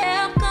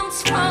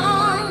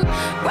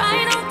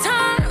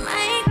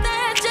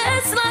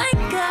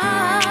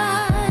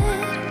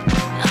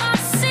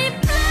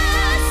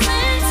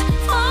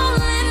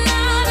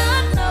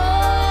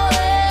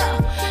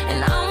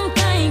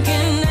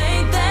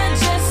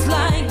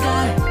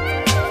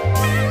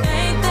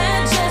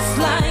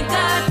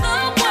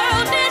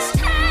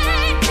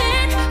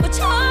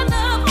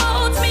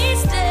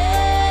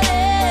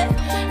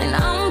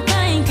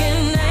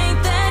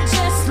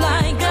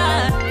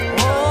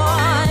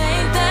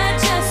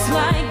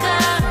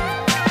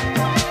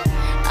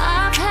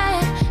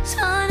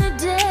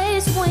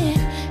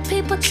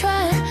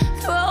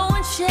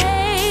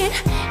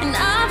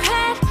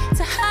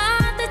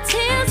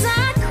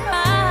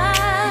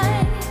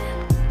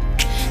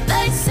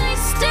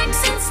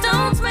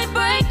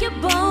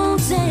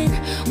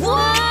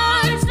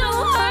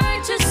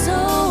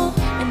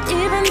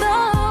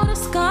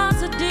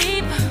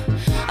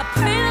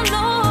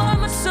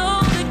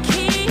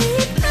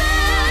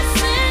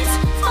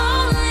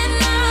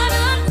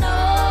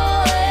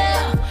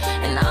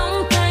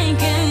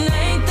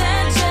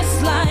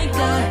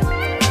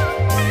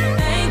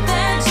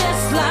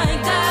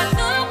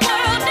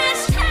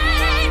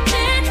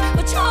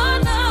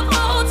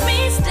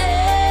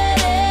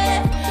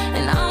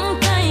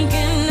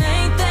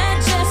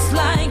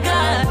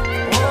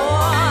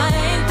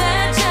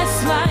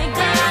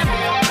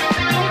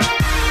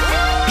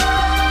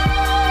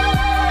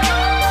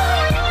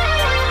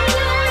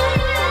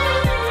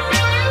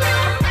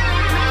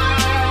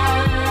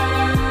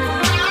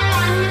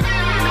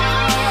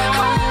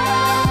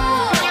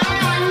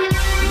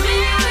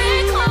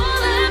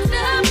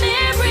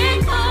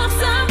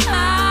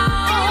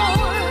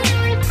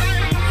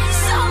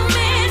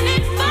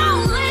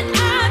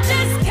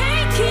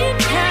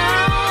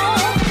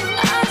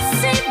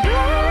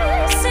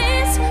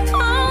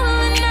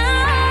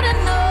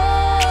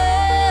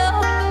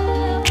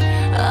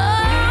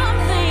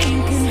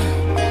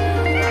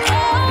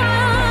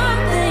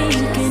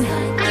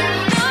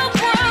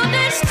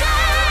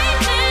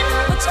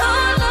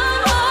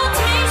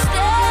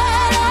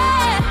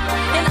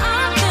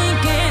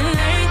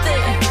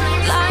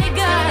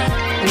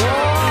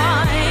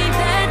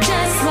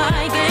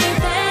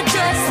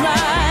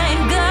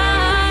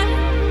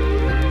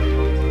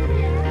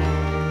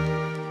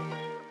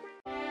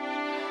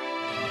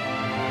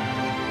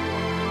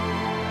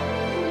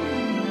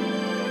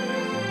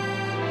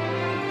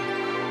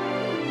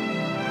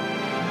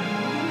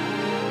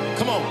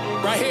Come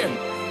on, right here.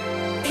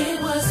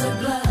 It was a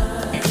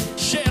blood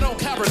Shed on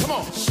Calvary, come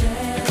on.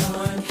 shed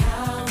on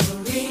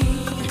Calvary.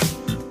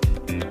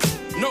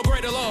 No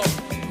greater love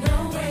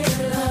No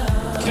greater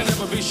love can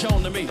ever be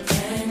shown to me.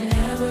 can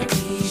ever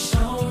be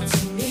shown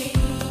to me.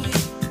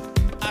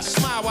 I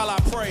smile while I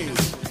praise,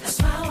 I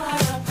smile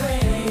while I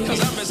pray,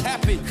 cause I'm as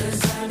happy.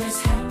 'cause I'm as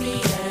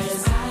happy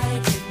as I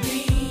can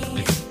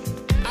be.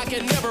 I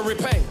can never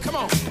repay. Come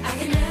on. I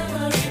can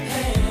never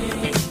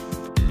repay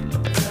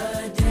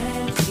the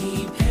debt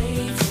he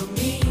paid for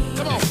me.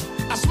 Come on.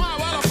 I smile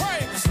while I pray.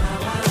 I smile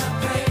while I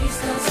praise,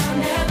 'cause I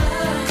never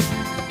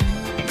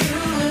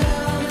knew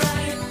love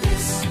like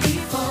this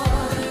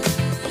before.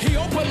 He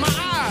opened my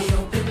eyes. He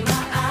opened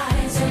my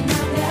eyes and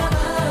I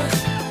never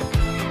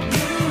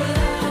knew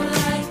love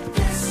like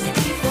this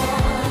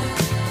before.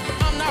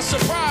 I'm not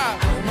surprised.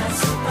 I'm not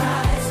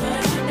surprised, but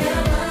I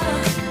never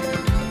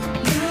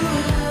knew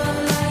love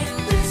like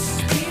this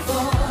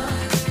before.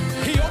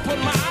 He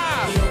opened my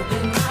eyes. He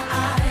opened my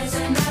eyes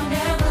and I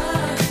never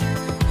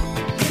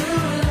knew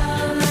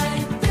love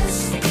like this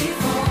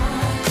before.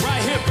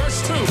 Right here, verse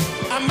 2.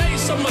 I made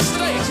some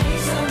mistakes.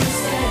 Made some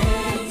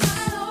mistakes,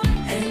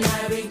 and I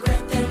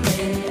regret them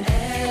in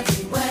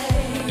every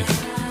way.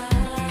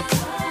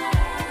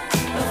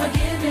 But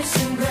forgiveness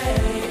and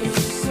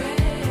grace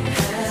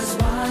has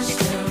washed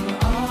them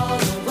all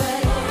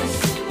away.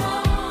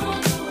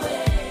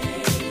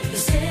 The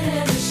sin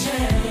and the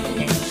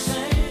shame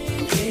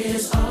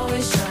is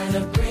always trying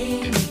to bring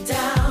me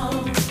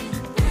down.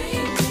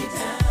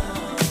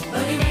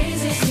 But he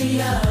raises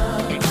me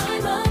up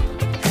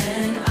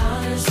and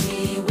honors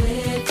me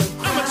with the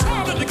I'm a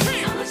child of the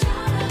King. I'm a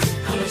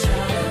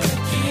child of the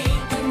King,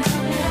 and I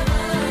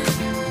never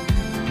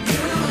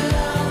knew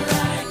love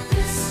like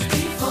this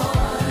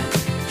before.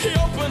 He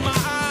opened my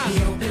eyes.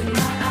 He opened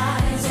my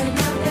eyes, and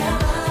I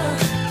never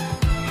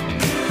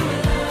knew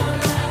love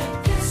like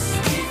this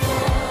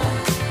before.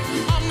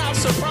 I'm not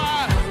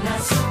surprised. I'm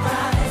not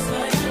surprised,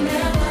 but I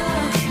never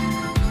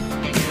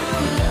knew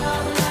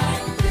love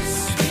like this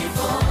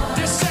before.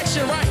 This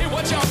section right here,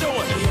 what y'all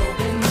doing? He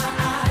opened my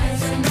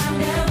eyes, and I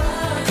never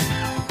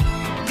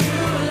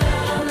knew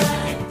love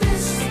like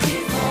this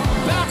before.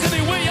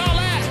 Balcony, where y'all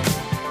at?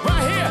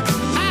 Right here.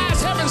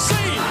 Eyes haven't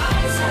seen.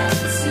 Eyes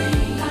haven't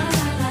seen,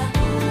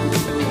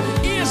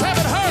 Ears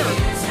haven't heard.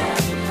 ears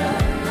haven't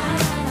heard,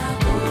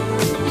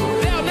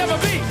 There'll never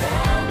be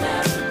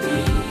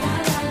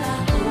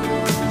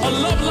a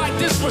love like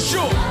this for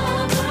sure.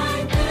 love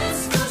like this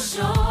for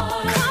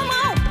sure. Come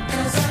on.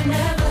 'Cause I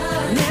never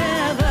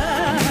Never,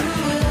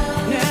 knew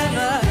love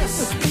never. like this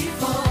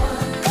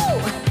before.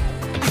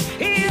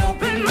 He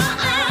opened my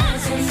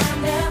eyes. And I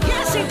never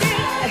Yes, he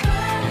did.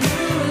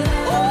 knew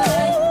love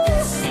like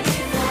this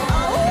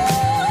before.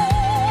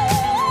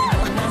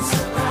 I'm not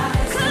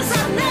surprised, 'Cause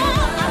I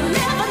never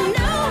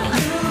knew.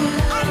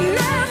 I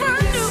never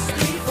knew.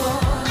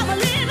 before. I'm a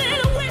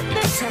living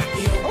witness.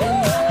 He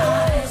opened my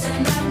eyes,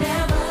 and I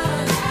never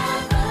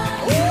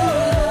knew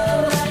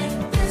love like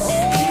this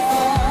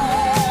before.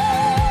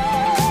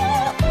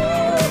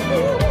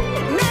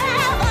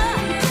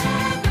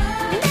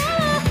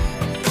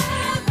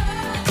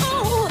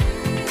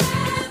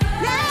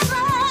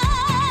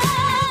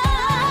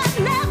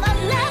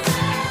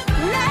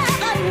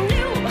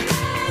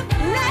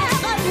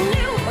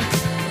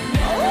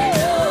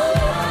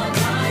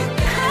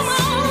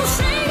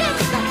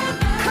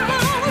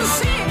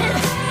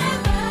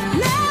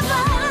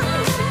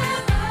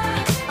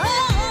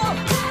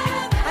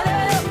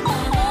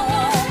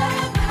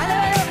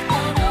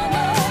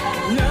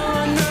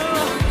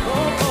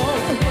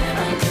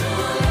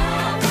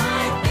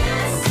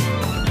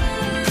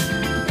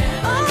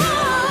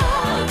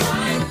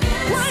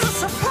 What a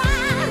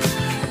surprise!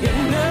 You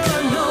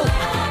never know.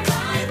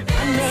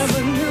 I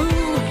never knew.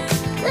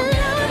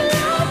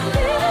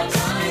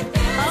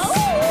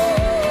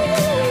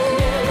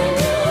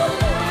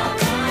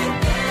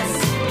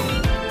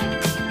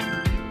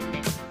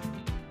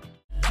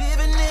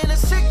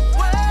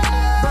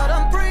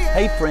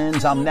 Hey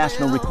friends, I'm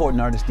national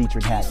recording artist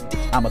Dietrich Haddon.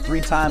 I'm a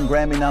 3-time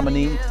Grammy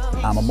nominee,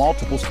 I'm a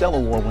multiple Stellar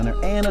Award winner,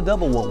 and a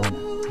Dove Award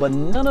winner. But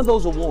none of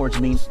those awards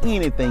mean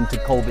anything to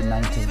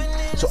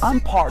COVID-19. So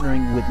I'm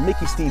partnering with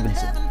Mickey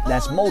Stevenson,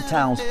 that's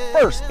Motown's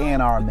first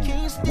A&R man.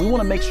 And we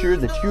want to make sure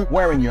that you're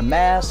wearing your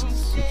mask,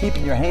 you're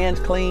keeping your hands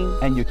clean,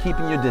 and you're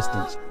keeping your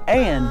distance,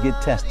 and get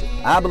tested.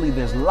 I believe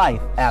there's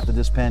life after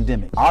this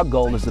pandemic. Our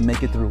goal is to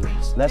make it through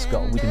it. Let's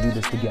go, we can do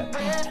this together.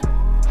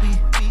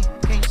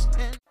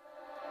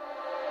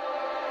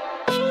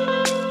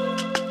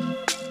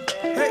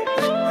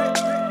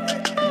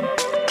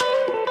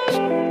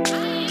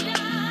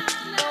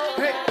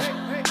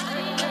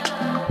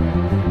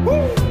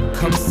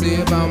 Come see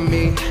about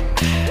me.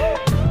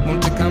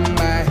 Won't you come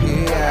by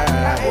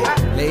here?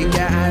 Lay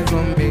your eyes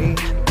on me,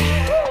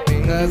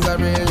 because I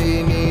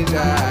really need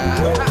ya.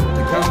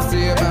 To come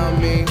see about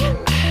me.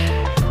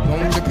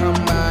 Won't you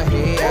come by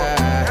here?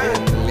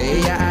 Lay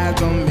your eyes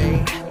on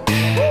me,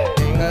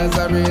 because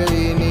I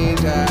really need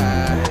ya.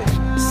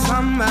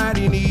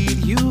 Somebody need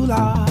you,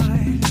 Lord.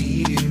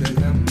 Need you to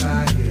come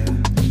by here.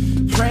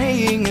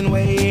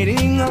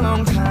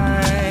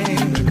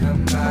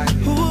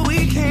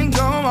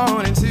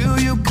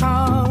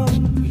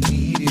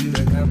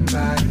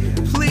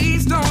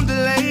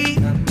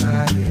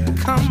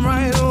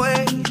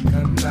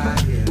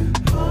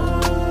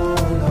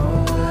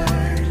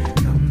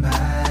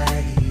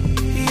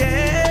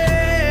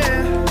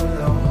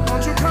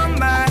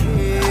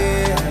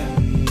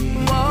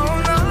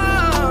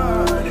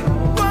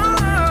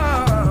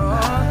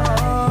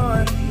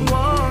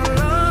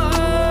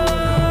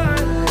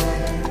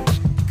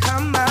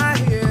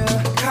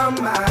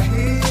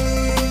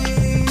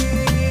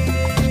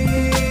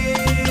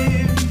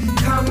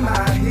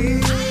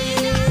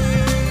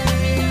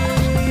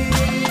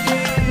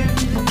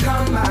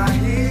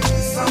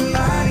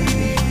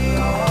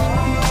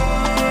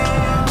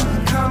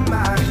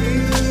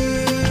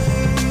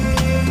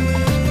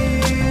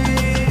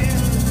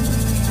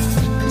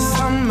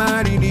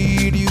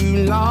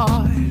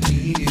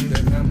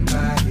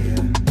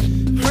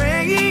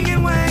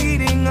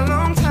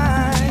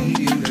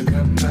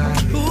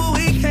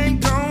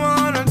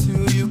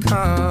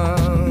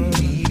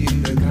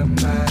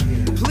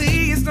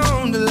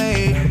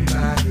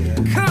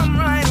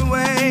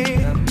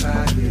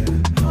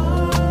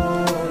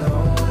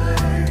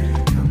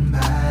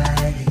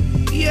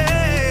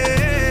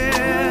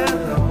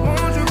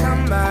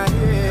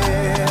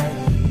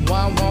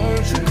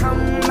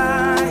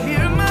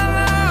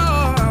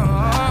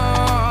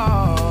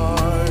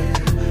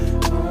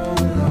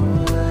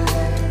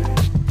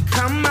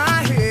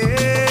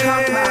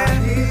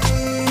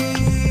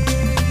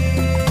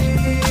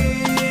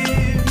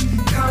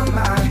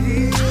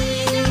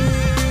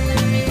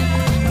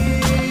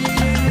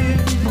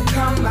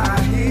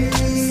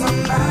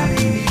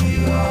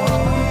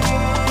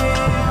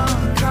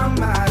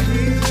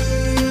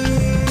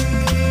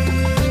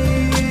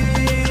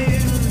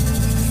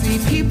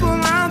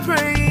 people are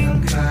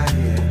praying,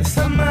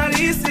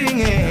 somebody's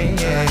singing.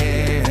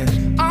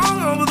 All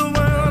over the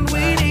world,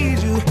 we need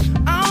you.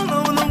 All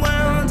over the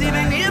world,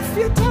 even if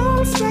you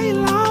don't stay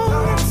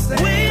long,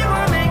 we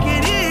won't make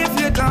it if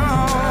you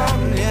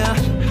don't. Yeah,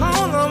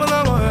 all over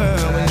the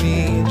world, we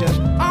need you.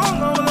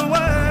 All over the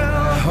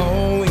world,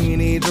 oh, we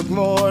need your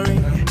glory,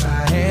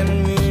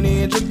 and we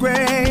need your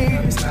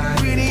grace.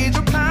 We need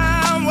your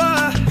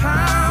power,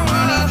 power. We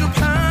need your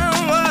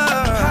power,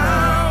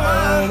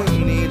 power. We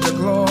need your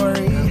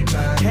glory,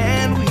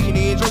 and we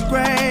need your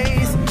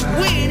grace.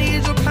 We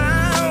need your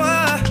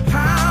power,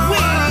 power. We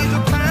need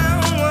your power.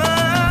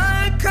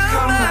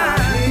 Come by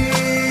here,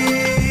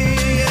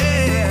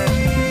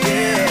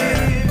 yeah.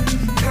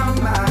 Come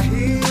by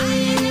here,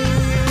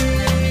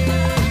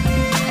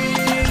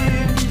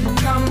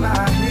 come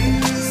by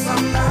here,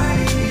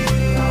 somebody,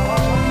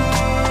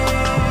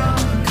 Lord.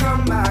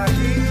 Come by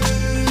here.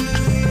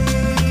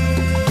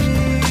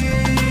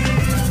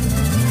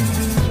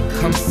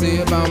 Come see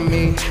about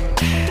me.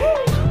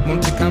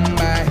 Won't you come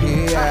by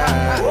here?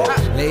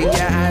 Lay your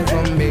eyes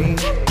on me,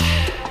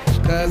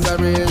 'cause I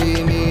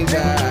really need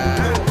ya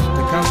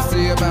to come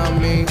see about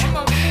me.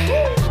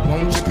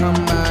 Won't you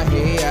come by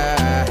here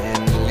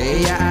and lay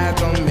your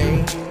eyes on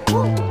me,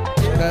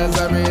 'cause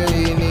I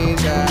really need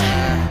ya.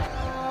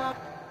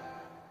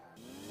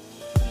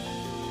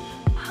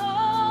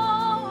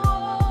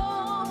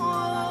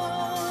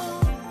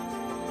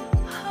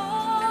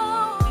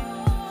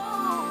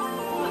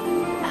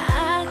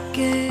 I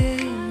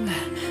gave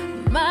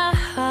my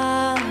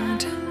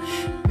heart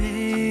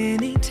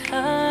many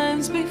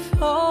times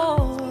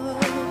before.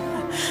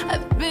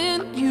 I've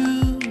been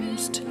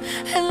used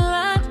and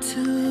lied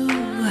to.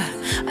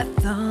 I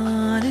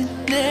thought it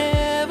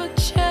never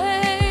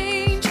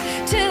changed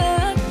till I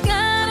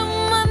got on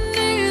my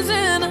knees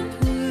and I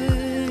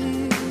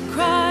prayed,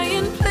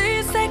 crying,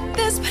 please take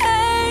this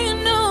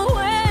pain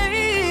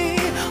away.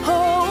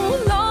 Oh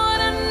Lord,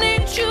 I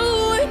need you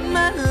in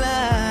my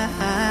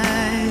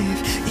life.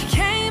 You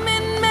came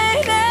and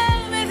made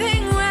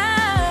everything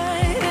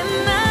right, and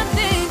I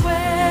think,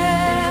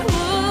 where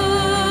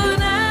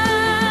would I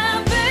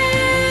be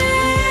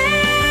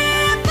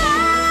if I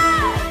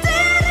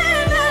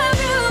didn't have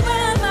you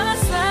by my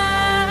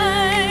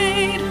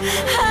side?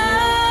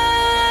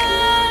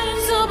 I'm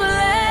so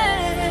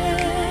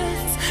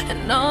blessed,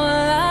 and all I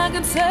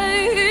can say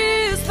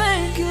is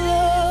thank you,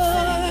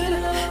 Lord.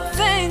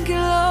 Thank you,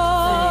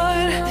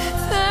 Lord.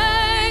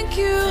 Thank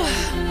you.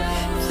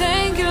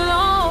 Thank you,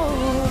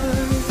 Lord.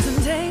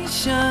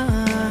 Temptation,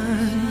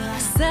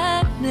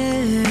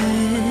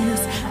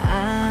 sadness,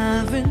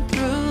 I've been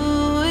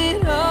through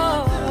it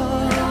all.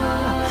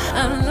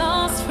 I've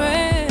lost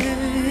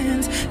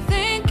friends,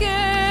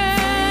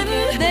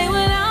 thinking they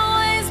would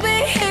always be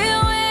here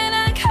when I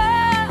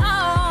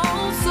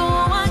call. So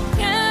I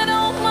get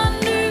on my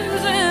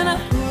knees and I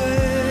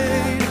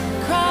pray,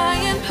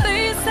 crying,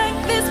 please take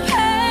this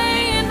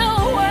pain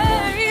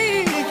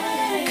away.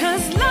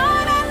 'Cause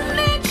Lord, I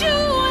need you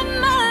in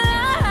my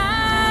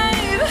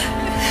life.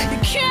 You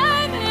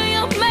came and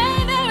you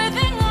made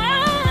everything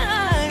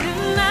right,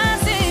 and I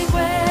think,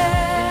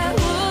 where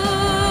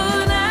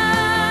would I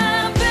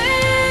be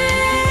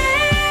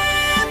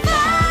if I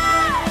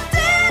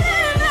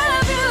didn't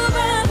have you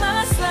by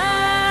my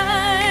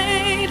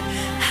side?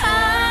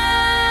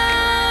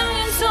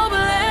 I'm so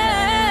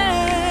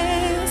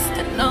blessed,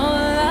 and all I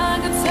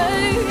can say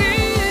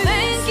is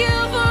thank you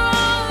for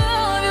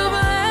all of your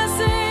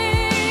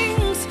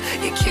blessings.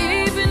 You're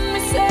keeping me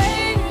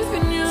safe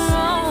in your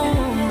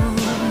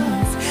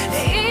arms,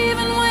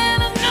 even when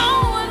I know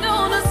I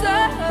don't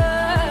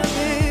deserve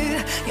it.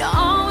 You're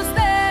always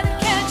there to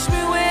catch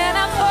me when I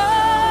fall.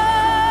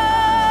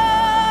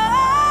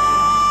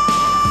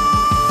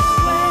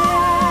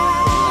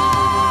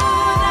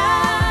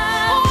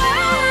 Where would I be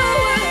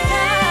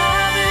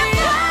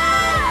if I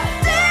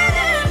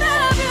didn't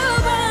have you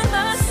by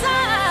my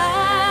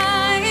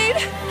side?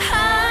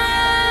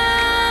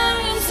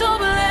 I'm so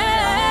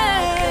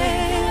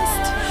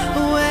blessed.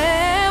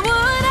 Where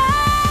would I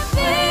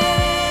be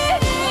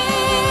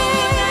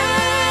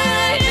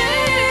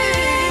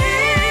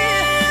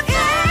if I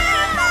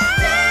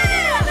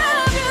didn't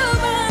have you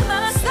by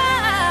my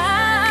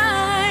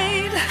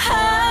side?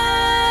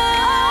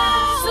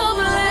 I'm so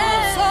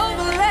blessed, so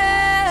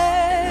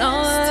blessed.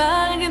 All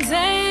I can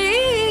say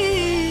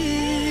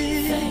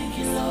is thank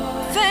you,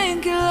 Lord.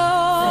 Thank you,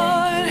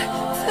 Lord.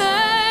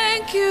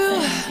 Thank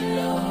you.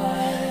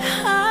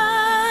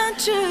 I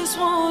just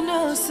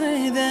wanna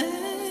say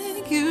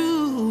thank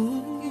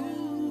you.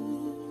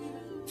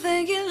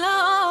 Thank you,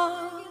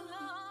 Lord.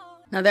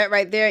 Now that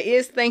right there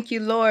is Thank You,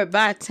 Lord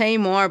by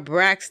Tamar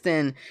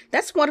Braxton.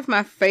 That's one of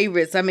my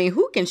favorites. I mean,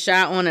 who can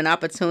shy on an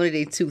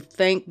opportunity to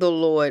thank the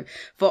Lord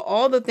for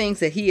all the things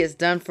that he has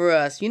done for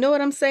us? You know what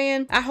I'm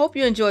saying? I hope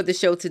you enjoyed the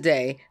show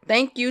today.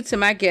 Thank you to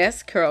my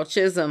guest, Carol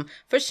Chisolm,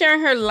 for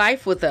sharing her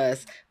life with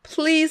us.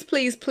 Please,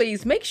 please,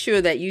 please make sure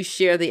that you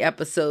share the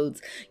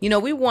episodes. You know,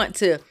 we want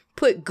to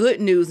put good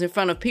news in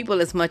front of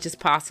people as much as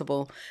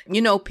possible.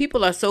 You know,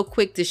 people are so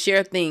quick to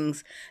share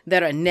things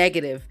that are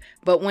negative,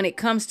 But when it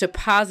comes to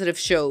positive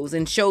shows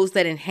and shows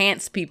that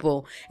enhance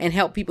people and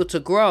help people to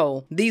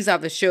grow, these are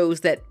the shows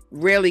that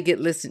rarely get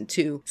listened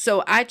to.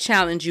 So I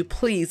challenge you,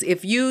 please,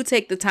 if you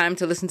take the time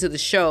to listen to the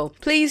show,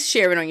 please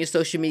share it on your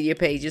social media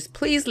pages.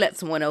 Please let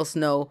someone else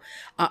know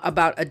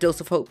about A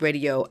Dose of Hope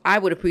Radio. I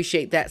would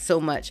appreciate that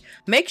so much.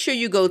 Make sure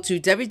you go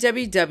to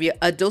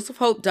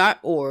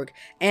www.adoseofhope.org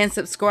and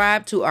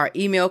subscribe to our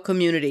email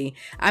community.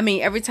 I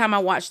mean, every time I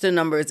watch the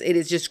numbers, it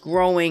is just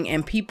growing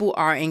and people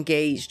are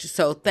engaged.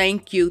 So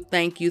thank you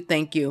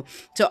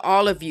to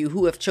all of you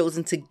who have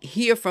chosen to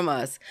hear from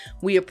us.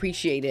 We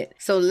appreciate it.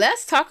 So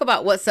let's talk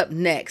about what's up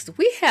next.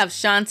 We have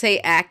Shantae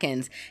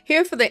Atkins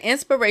here for the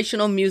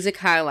Inspirational Music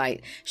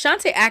Highlight.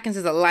 Shantae Atkins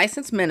is a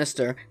licensed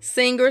minister,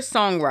 singer,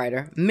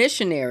 songwriter,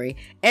 missionary,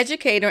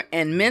 educator,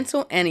 and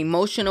mental and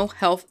emotional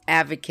health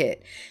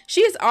advocate.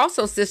 She is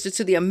also sister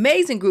to the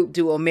amazing group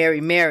duo Mary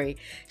Mary.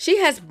 She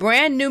has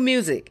brand new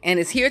music and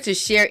is here to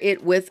share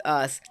it with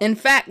us. In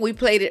fact, we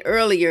played it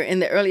earlier in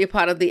the earlier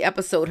part of the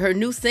episode. Her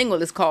new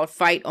single is called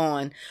Fight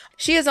On.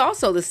 She is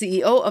also the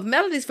CEO of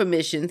Melodies for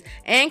Missions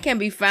and can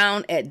be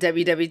found at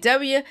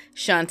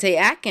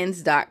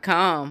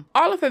www.shantaeatkins.com.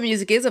 All of her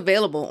music is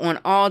available on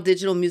all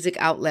digital music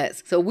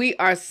outlets. So we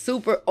are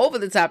super over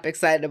the top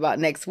excited about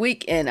next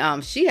week,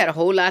 and she had a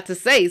whole lot to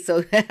say.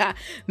 So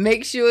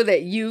make sure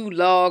that you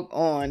log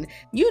on.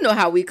 You know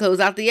how we close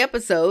out the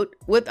episode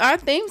with our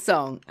theme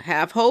song,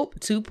 Have Hope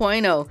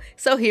 2.0.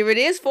 So here it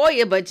is for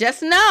you, but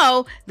just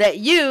know that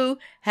you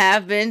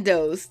have been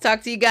dosed.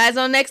 Talk to you guys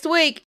on next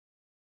week.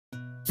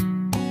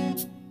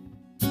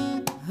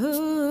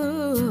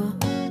 Ooh,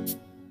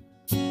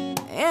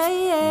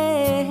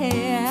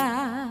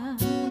 yeah.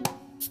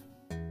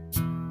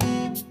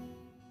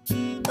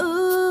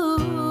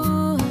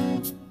 Ooh,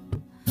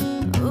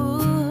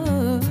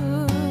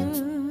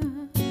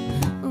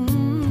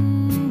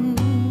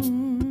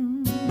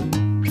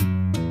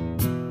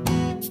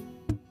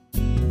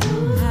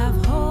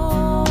 Have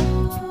hope,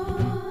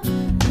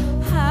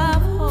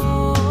 have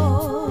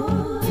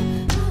hope,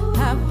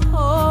 have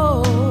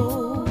hope.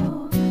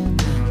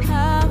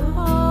 Have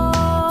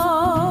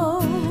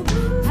hope,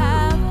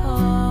 have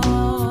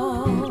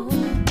hope,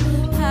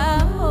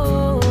 have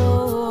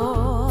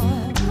hope,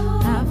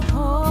 have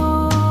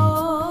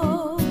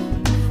hope,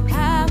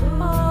 have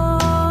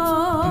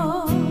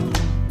hope.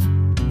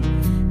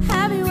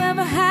 Have you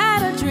ever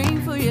had a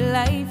dream for your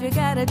life? You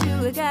gotta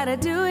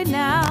do it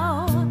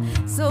now.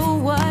 So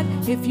what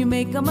if you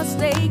make a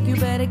mistake? You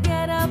better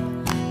get up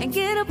and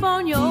get up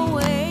on your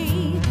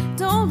way.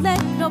 Don't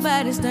let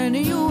nobody stand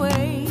in your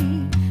way.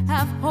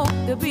 Have hope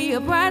to be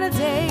a brighter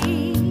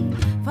day.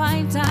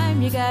 Find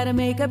time, you gotta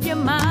make up your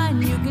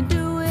mind. You can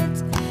do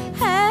it.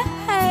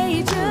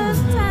 Hey,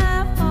 just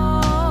have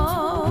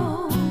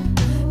hope.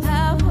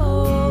 Have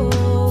hope.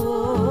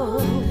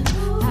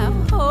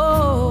 Have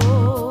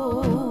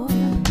hope.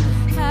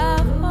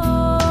 Have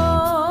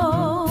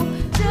hope.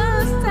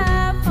 Just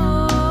have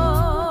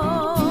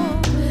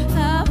hope.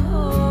 Have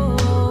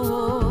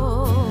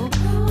hope.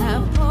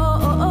 Have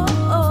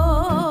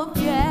hope.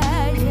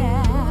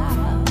 Yeah.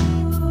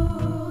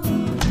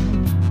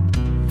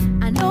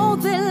 I know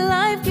that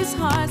life gets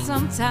hard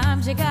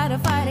sometimes. You gotta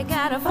fight it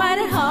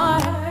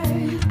hard.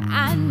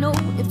 I know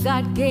if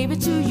God gave it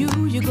to you,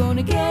 you're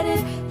gonna get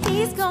it.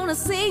 He's gonna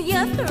see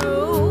you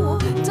through.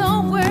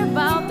 Don't worry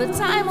about the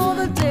time or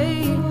the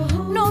day.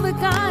 Know that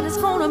God is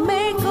gonna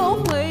make a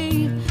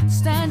way.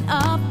 Stand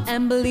up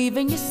and believe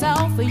in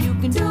yourself, or you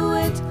can do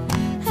it.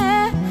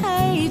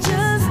 Hey,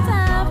 just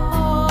have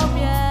hope.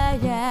 Yeah.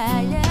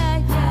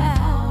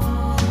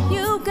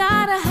 You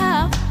gotta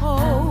have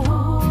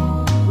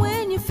hope.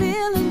 When you're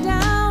feeling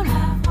down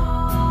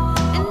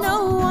and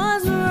no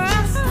one's around,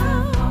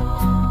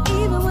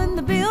 even when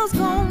the bills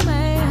go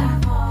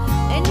mad,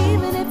 and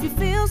even if you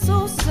feel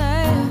so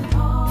sad,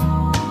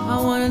 I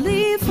wanna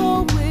leave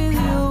hope with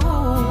you.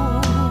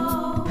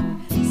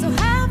 So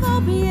have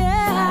hope,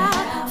 yeah,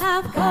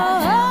 have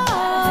hope,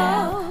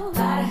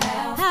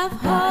 have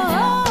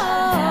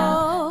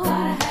hope,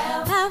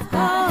 have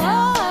hope.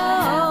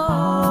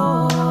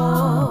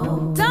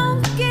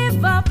 Don't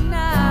give up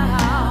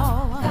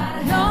now.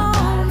 No.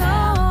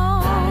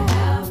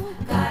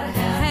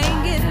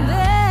 Hang in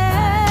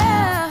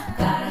there.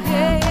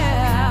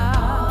 Yeah.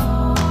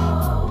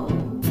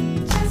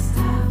 Just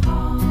have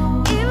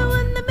hope. Even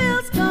when the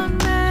bills come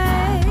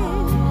back,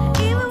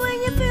 even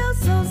when you feel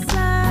so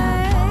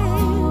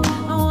sad,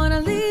 I wanna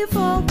leave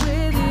hope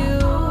with you.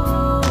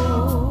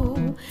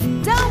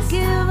 Don't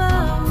give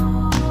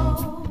up.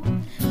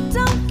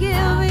 Don't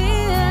give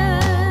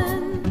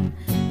in.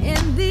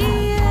 In the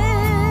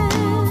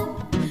end,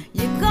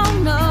 you're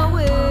gonna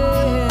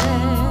win.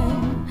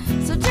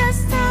 So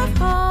just have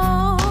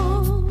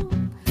hope.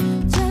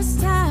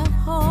 Just have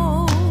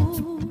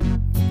hope.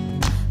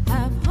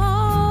 Have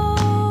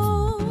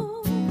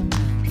hope.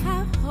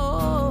 Have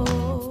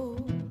hope.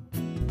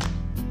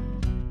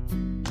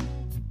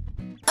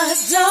 A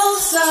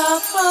dose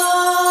of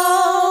hope.